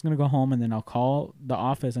guess I'm just going to go home, and then I'll call the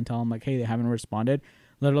office and tell them like, hey, they haven't responded.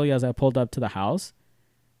 Literally, as I pulled up to the house,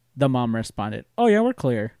 the mom responded, oh, yeah, we're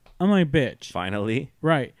clear. I'm like, bitch. Finally.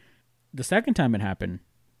 Right. The second time it happened,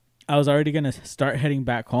 I was already going to start heading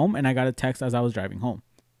back home, and I got a text as I was driving home.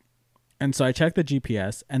 And so I checked the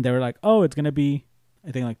GPS, and they were like, oh, it's going to be,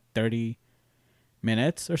 I think, like 30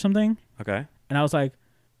 minutes or something. Okay. And I was like,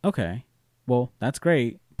 okay, well, that's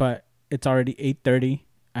great, but it's already 8:30.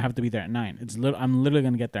 I have to be there at 9. I'm literally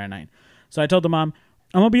going to get there at 9. So I told the mom,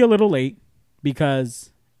 I'm going to be a little late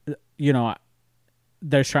because, you know,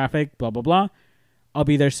 there's traffic, blah, blah, blah. I'll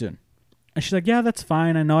be there soon. And she's like, yeah, that's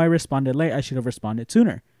fine. I know I responded late. I should have responded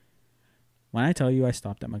sooner. When I tell you I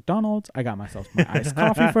stopped at McDonald's, I got myself my iced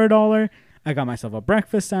coffee for $1. I got myself a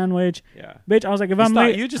breakfast sandwich. Yeah. Bitch, I was like, if I'm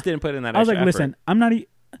late. You just didn't put in that I was like, effort. listen, I'm not.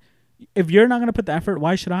 If you're not going to put the effort,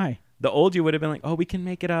 why should I? The old you would have been like, oh, we can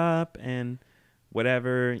make it up and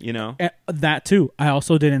whatever, you know. That too. I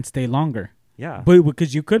also didn't stay longer. Yeah. But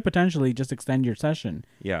because you could potentially just extend your session.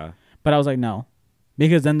 Yeah. But I was like, no.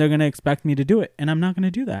 Because then they're going to expect me to do it. And I'm not going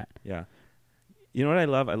to do that. Yeah. You know what I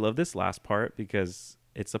love? I love this last part because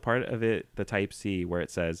it's the part of it, the type C, where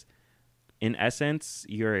it says, in essence,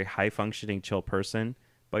 you're a high-functioning, chill person,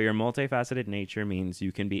 but your multifaceted nature means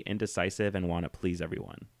you can be indecisive and want to please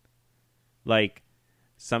everyone. Like,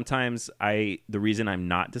 sometimes the reason I'm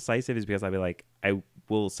not decisive is because I'll be like, I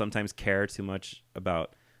will sometimes care too much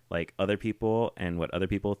about, like, other people and what other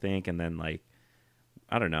people think, and then, like,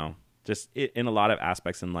 I don't know, just in a lot of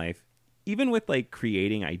aspects in life, even with, like,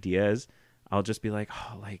 creating ideas, I'll just be like,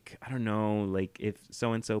 oh, like, I don't know, like, if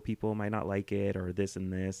so-and-so people might not like it, or this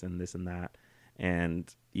and this and this and that.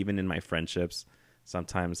 And even in my friendships,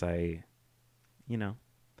 sometimes I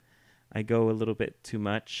go a little bit too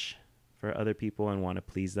much for other people and want to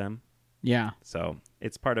please them. Yeah. So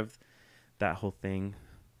it's part of that whole thing.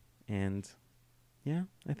 And yeah,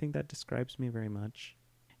 I think that describes me very much.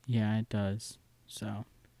 Yeah, it does. So.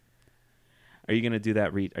 Are you going to do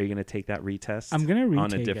that? Are you going to take that retest? I'm going to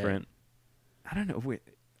retake on a different. It. I don't know.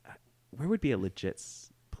 Where would be a legit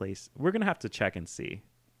place? We're going to have to check and see.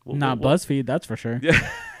 BuzzFeed, that's for sure.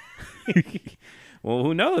 Well,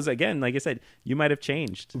 who knows? Again, like I said, you might have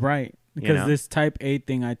changed. Right. Because this type A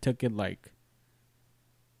thing, I took it like...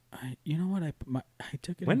 you know what? I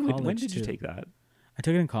took it in college, When did you take that? I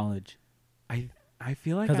took it in college. I I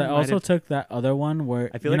feel like because I also took that other one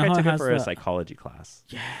where I feel like I took it for a psychology class.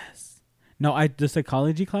 Yes. No, the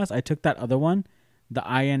psychology class. I took that other one, the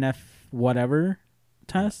INF whatever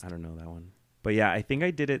test. I don't know that one, but yeah, I think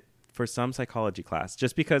I did it for some psychology class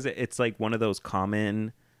just because it's like one of those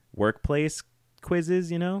common workplace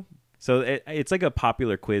quizzes, you know. So it's like a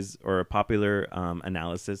popular quiz or a popular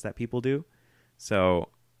analysis that people do. So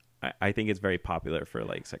I think it's very popular for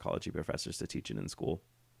like psychology professors to teach it in school.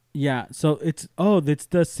 Yeah. So it's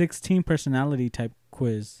the 16 personality type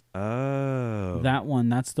quiz. Oh. That one.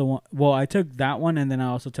 That's the one. Well, I took that one, and then I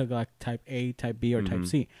also took like type A, type B, or type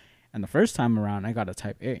C. And the first time around, I got a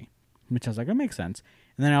type A, which I was like, it makes sense.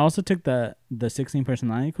 And then I also took the 16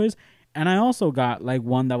 personality quiz, and I also got like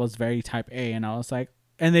one that was very type A, and I was like,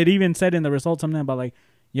 and it even said in the results something about like,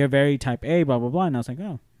 you're very type A, blah, blah, blah. And I was like,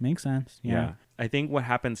 oh, makes sense. Yeah. I think what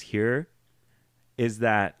happens here is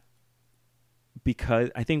that because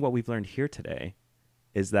I think what we've learned here today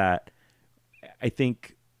is that I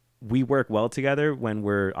think we work well together when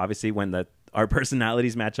our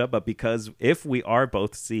personalities match up. But because if we are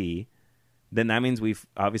both C, then that means we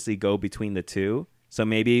obviously go between the two. So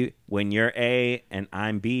maybe when you're A and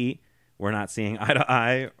I'm B, we're not seeing eye to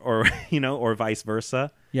eye, or, you know, or vice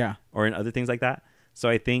versa. Yeah. Or in other things like that. So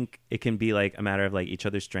I think it can be like a matter of like each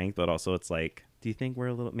other's strength, but also it's like, do you think we're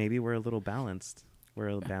a little balanced? We're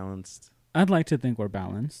a little balanced. I'd like to think we're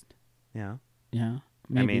balanced. Yeah. Yeah.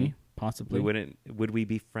 Maybe. I mean, possibly. Would we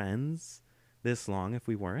be friends this long if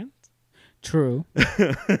we weren't? True.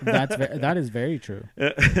 That is very true.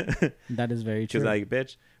 That is very true. Because like,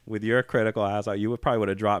 bitch, with your critical ass, you would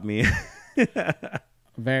probably dropped me.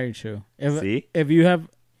 Very true. See?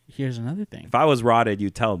 Here's another thing. If I was rotted, you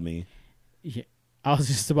tell me. Yeah, I was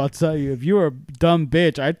just about to tell you. If you were a dumb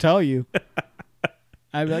bitch, I'd tell you.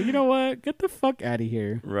 I'd be like, you know what? Get the fuck out of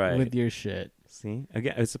here with your shit. See?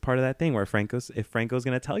 Again, it's a part of that thing where if Franco's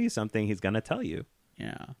going to tell you something, he's going to tell you.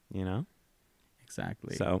 Yeah. You know?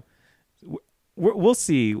 Exactly. So we'll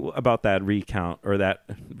see about that recount,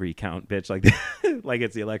 bitch, like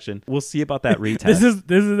it's the election. We'll see about that retest.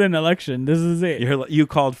 This is an election. This is it. You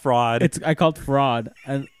called fraud. I called fraud.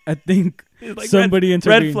 I think like somebody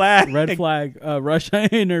intervened. Red flag. Russia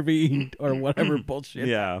intervened or whatever bullshit.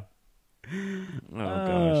 Yeah. Oh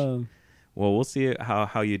gosh. Well, we'll see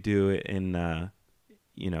how you do it in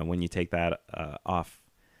when you take that off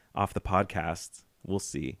the podcast. We'll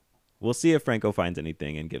see. We'll see if Franco finds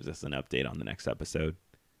anything and gives us an update on the next episode.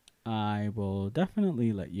 I will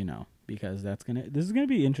definitely let you know because this is gonna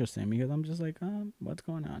be interesting because I'm just like, what's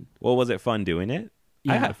going on? Well, was it fun doing it?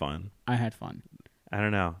 Yeah, I had fun. I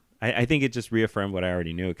don't know. I think it just reaffirmed what I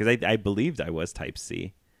already knew because I believed I was type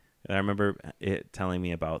C. I remember it telling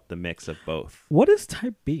me about the mix of both. What is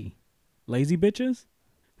type B? Lazy bitches?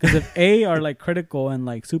 Because if A are like critical and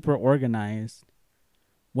like super organized,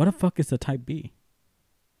 what the fuck is the type B?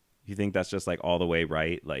 You think that's just like all the way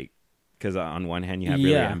right? Like, because on one hand you have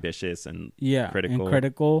really ambitious and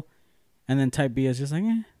critical, and then type B is just like,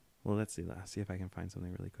 eh. Well, let's see if I can find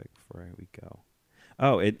something really quick before we go.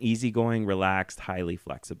 Oh, an easygoing, relaxed, highly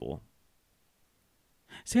flexible.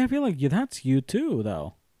 See, I feel like that's you too,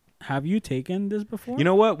 though. Have you taken this before? You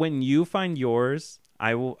know what? When you find yours,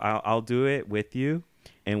 I'll do it with you,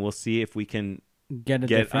 and we'll see if we can get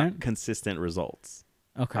consistent results.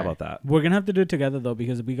 Okay. How about that? We're gonna have to do it together though,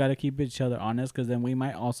 because we got to keep each other honest. Because then we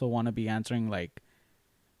might also want to be answering like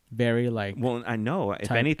very like. Well, I know.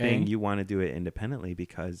 If anything, you want to do it independently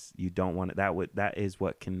because you don't want it. That is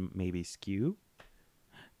what can maybe skew.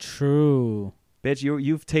 True. Bitch,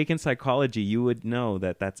 you've taken psychology. You would know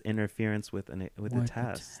that that's interference with the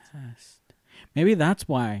test. Maybe that's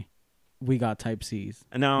why we got type C's.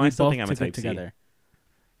 No, I still think I'm a type C. Together.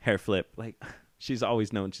 Hair flip. Like, she's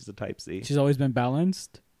always known she's a type C. She's always been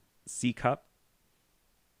balanced. C cup.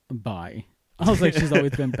 Bye. I was like, she's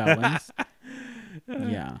always been balanced.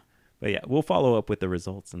 Yeah. But yeah, we'll follow up with the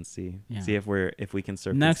results and see if we can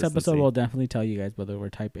serve. Next episode, we'll definitely tell you guys whether we're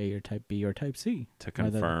type A or type B or type C to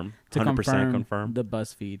confirm. 100% confirm the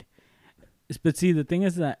BuzzFeed. But see, the thing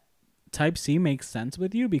is that type C makes sense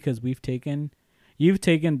with you because you've taken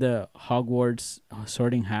the Hogwarts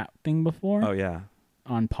sorting hat thing before. Oh yeah,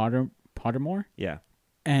 on Pottermore. Yeah,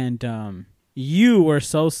 and you were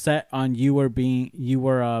so set on you were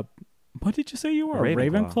what did you say you were? A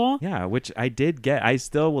Ravenclaw? Yeah, which I did get. I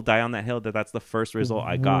still will die on that hill that that's the first result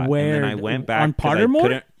I got. And then I went back on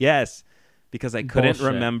Pottermore? Yes, because I couldn't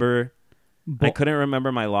remember. I couldn't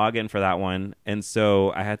remember my login for that one, and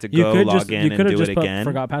so I had to go log in and do it again.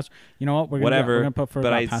 Forgot password. You know what? We're gonna put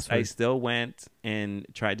forgot password. I still went and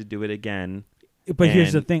tried to do it again. But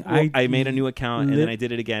here's the thing: I made a new account and then I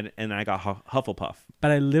did it again, and I got Hufflepuff.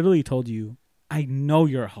 But I literally told you I know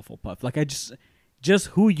you're a Hufflepuff. Like I just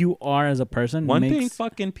who you are as a person. One thing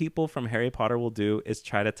fucking people from Harry Potter will do is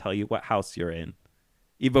try to tell you what house you're in,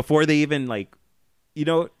 before they even like, you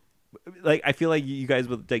know, like I feel like you guys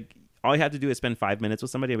would like. All you have to do is spend 5 minutes with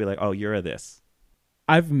somebody and be like, "Oh, you're a this."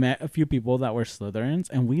 I've met a few people that were Slytherins,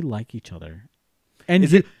 and we like each other.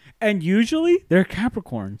 And usually they're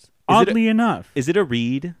Capricorns. Oddly enough, is it a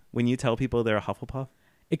read when you tell people they're a Hufflepuff?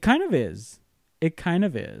 It kind of is. It kind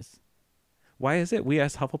of is. Why is it we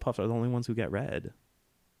as Hufflepuffs are the only ones who get read?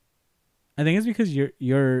 I think it's because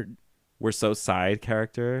we're so side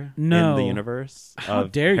character in the universe. How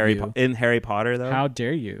dare you? In Harry Potter, though. How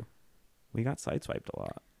dare you? We got sideswiped a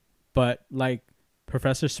lot. But like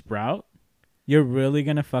Professor Sprout, you're really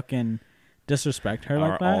gonna fucking disrespect her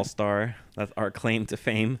like that? Our all-star. That's our claim to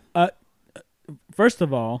fame. First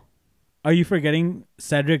of all, are you forgetting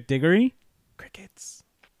Cedric Diggory? Crickets.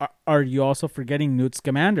 Are you also forgetting Newt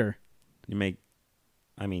Scamander? Yeah.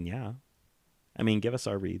 Give us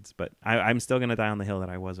our reads, but I'm still going to die on the hill that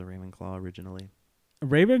I was a Ravenclaw originally.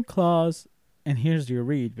 Ravenclaws, and here's your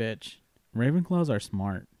read, bitch. Ravenclaws are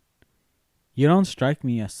smart. You don't strike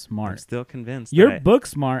me as smart. I'm still convinced. You're book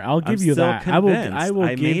smart. I'll give you that. Convinced. I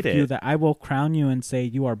will give you that. I will crown you and say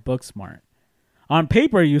you are book smart. On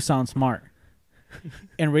paper, you sound smart.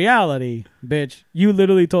 In reality, bitch, you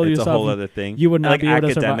literally told yourself it's a whole other thing. You would not be able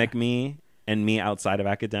to survive. Academic me and me outside of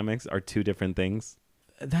academics are two different things.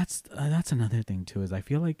 That's another thing too. Is I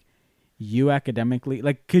feel like you academically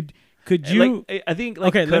could you? I think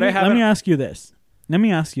okay. Let me ask you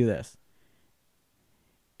this.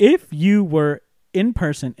 If you were in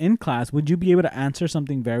person in class, would you be able to answer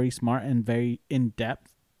something very smart and very in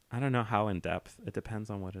depth? I don't know how in depth. It depends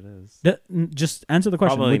on what it is. Just answer the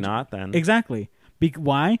question. Probably not then. Exactly.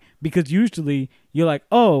 Why? Because usually you're like,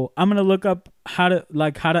 oh, I'm gonna look up how to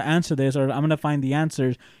answer this, or I'm gonna find the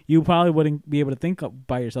answers. You probably wouldn't be able to think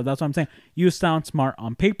by yourself. That's what I'm saying. You sound smart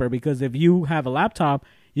on paper because if you have a laptop,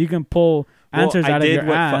 you can pull answers out of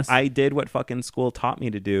your ass. I did what fucking school taught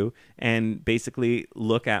me to do, and basically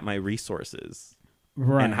look at my resources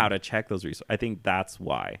and how to check those resources. I think that's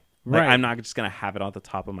why. Right. I'm not just gonna have it off the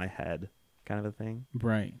top of my head, kind of a thing.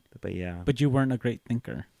 Right. But yeah. But you weren't a great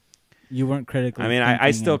thinker. You weren't critically.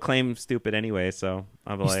 I still claim stupid anyway, so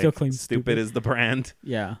I'm like, still claim stupid is the brand.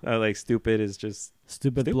 Yeah. Stupid is just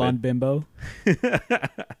stupid blonde bimbo.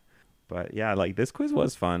 But yeah, this quiz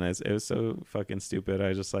was fun. It was so fucking stupid. I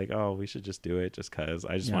was just like, oh, we should just do it just because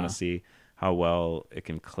I just want to see how well it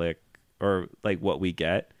can click or what we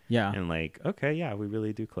get. Yeah. And okay, yeah, we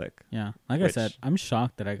really do click. Yeah. I said, I'm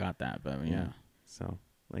shocked that I got that, but yeah. So,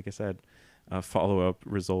 like I said, follow-up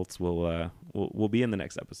results will be in the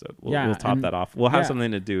next episode. We'll top that off. We'll have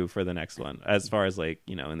something to do for the next one as far as in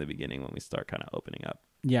the beginning when we start kind of opening up.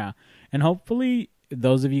 Yeah. And hopefully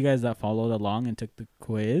those of you guys that followed along and took the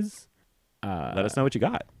quiz, let us know what you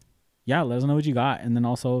got. Yeah, let us know what you got. And then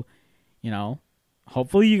also,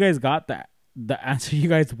 hopefully you guys got the answer you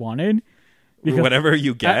guys wanted. Whatever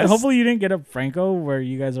you guessed. Hopefully you didn't get a Franco where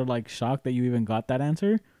you guys are shocked that you even got that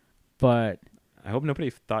answer. But I hope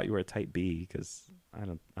nobody thought you were a type B because I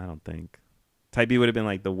don't think type B would have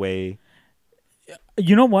been the way.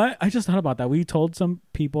 You know what? I just thought about that. We told some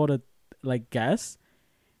people to guess,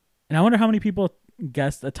 and I wonder how many people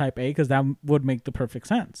guessed a type A because that would make the perfect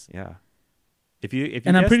sense. Yeah. If you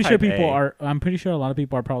and I'm pretty sure people are. I'm pretty sure a lot of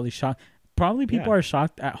people are probably shocked. Probably people are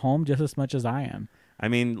shocked at home just as much as I am. I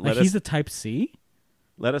mean, he's a type C.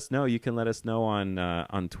 Let us know. You can let us know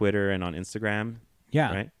on Twitter and on Instagram.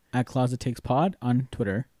 Yeah. Right. At Closet Takes Pod on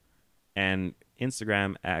Twitter. And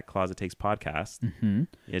Instagram at Closet Takes Podcast. Mm-hmm.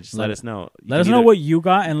 Yeah, just let us know. Let us know what you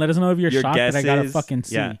got, and let us know if you're shocked that I got a fucking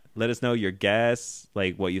C. Yeah. Let us know your guess,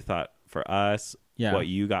 what you thought for us, what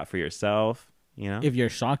you got for yourself. If you're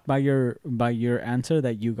shocked by your answer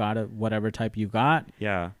that you got whatever type you got.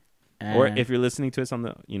 Yeah. Or if you're listening to us on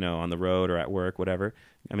the on the road or at work, whatever.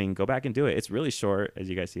 Go back and do it. It's really short, as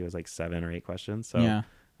you guys see. It was 7 or 8 questions. So hey,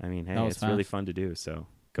 it's really fun to do. So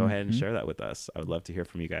go ahead and share that with us. I would love to hear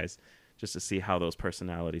from you guys, just to see how those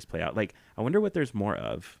personalities play out. I wonder what there's more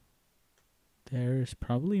of. There's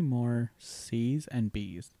probably more C's and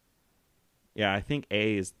B's. Yeah, I think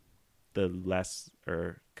A is the less,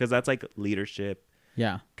 because that's leadership.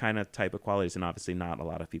 Yeah. Kind of type of qualities, and obviously not a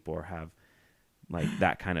lot of people have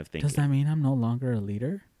that kind of thinking. Does that mean I'm no longer a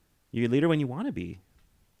leader? You're a leader when you want to be.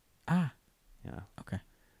 Ah. Yeah. Okay.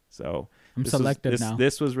 So I'm selective now.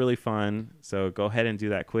 This was really fun. So go ahead and do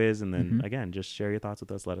that quiz, and then again, just share your thoughts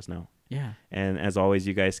with us. Let us know. Yeah. And as always,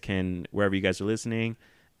 you guys can, wherever you guys are listening,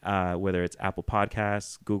 whether it's Apple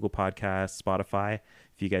Podcasts, Google Podcasts, Spotify,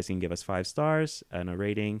 if you guys can give us 5 stars and a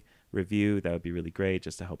rating, review, that would be really great,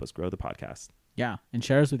 just to help us grow the podcast. Yeah, and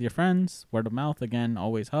share us with your friends. Word of mouth, again,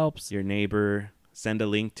 always helps. Your neighbor. Send a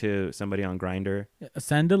link to somebody on Grindr.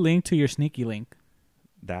 Send a link to your sneaky link.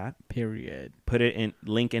 That. Period. Put it in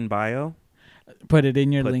link in bio. Put it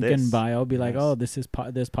in your link in bio. Be like, oh, this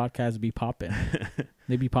podcast be popping.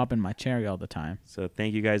 They be popping my cherry all the time. So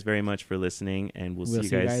thank you guys very much for listening, and we'll see you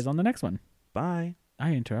guys on the next one. Bye.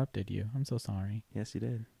 I interrupted you. I'm so sorry. Yes, you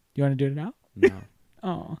did. You want to do it now? No.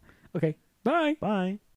 Oh, okay. Bye. Bye.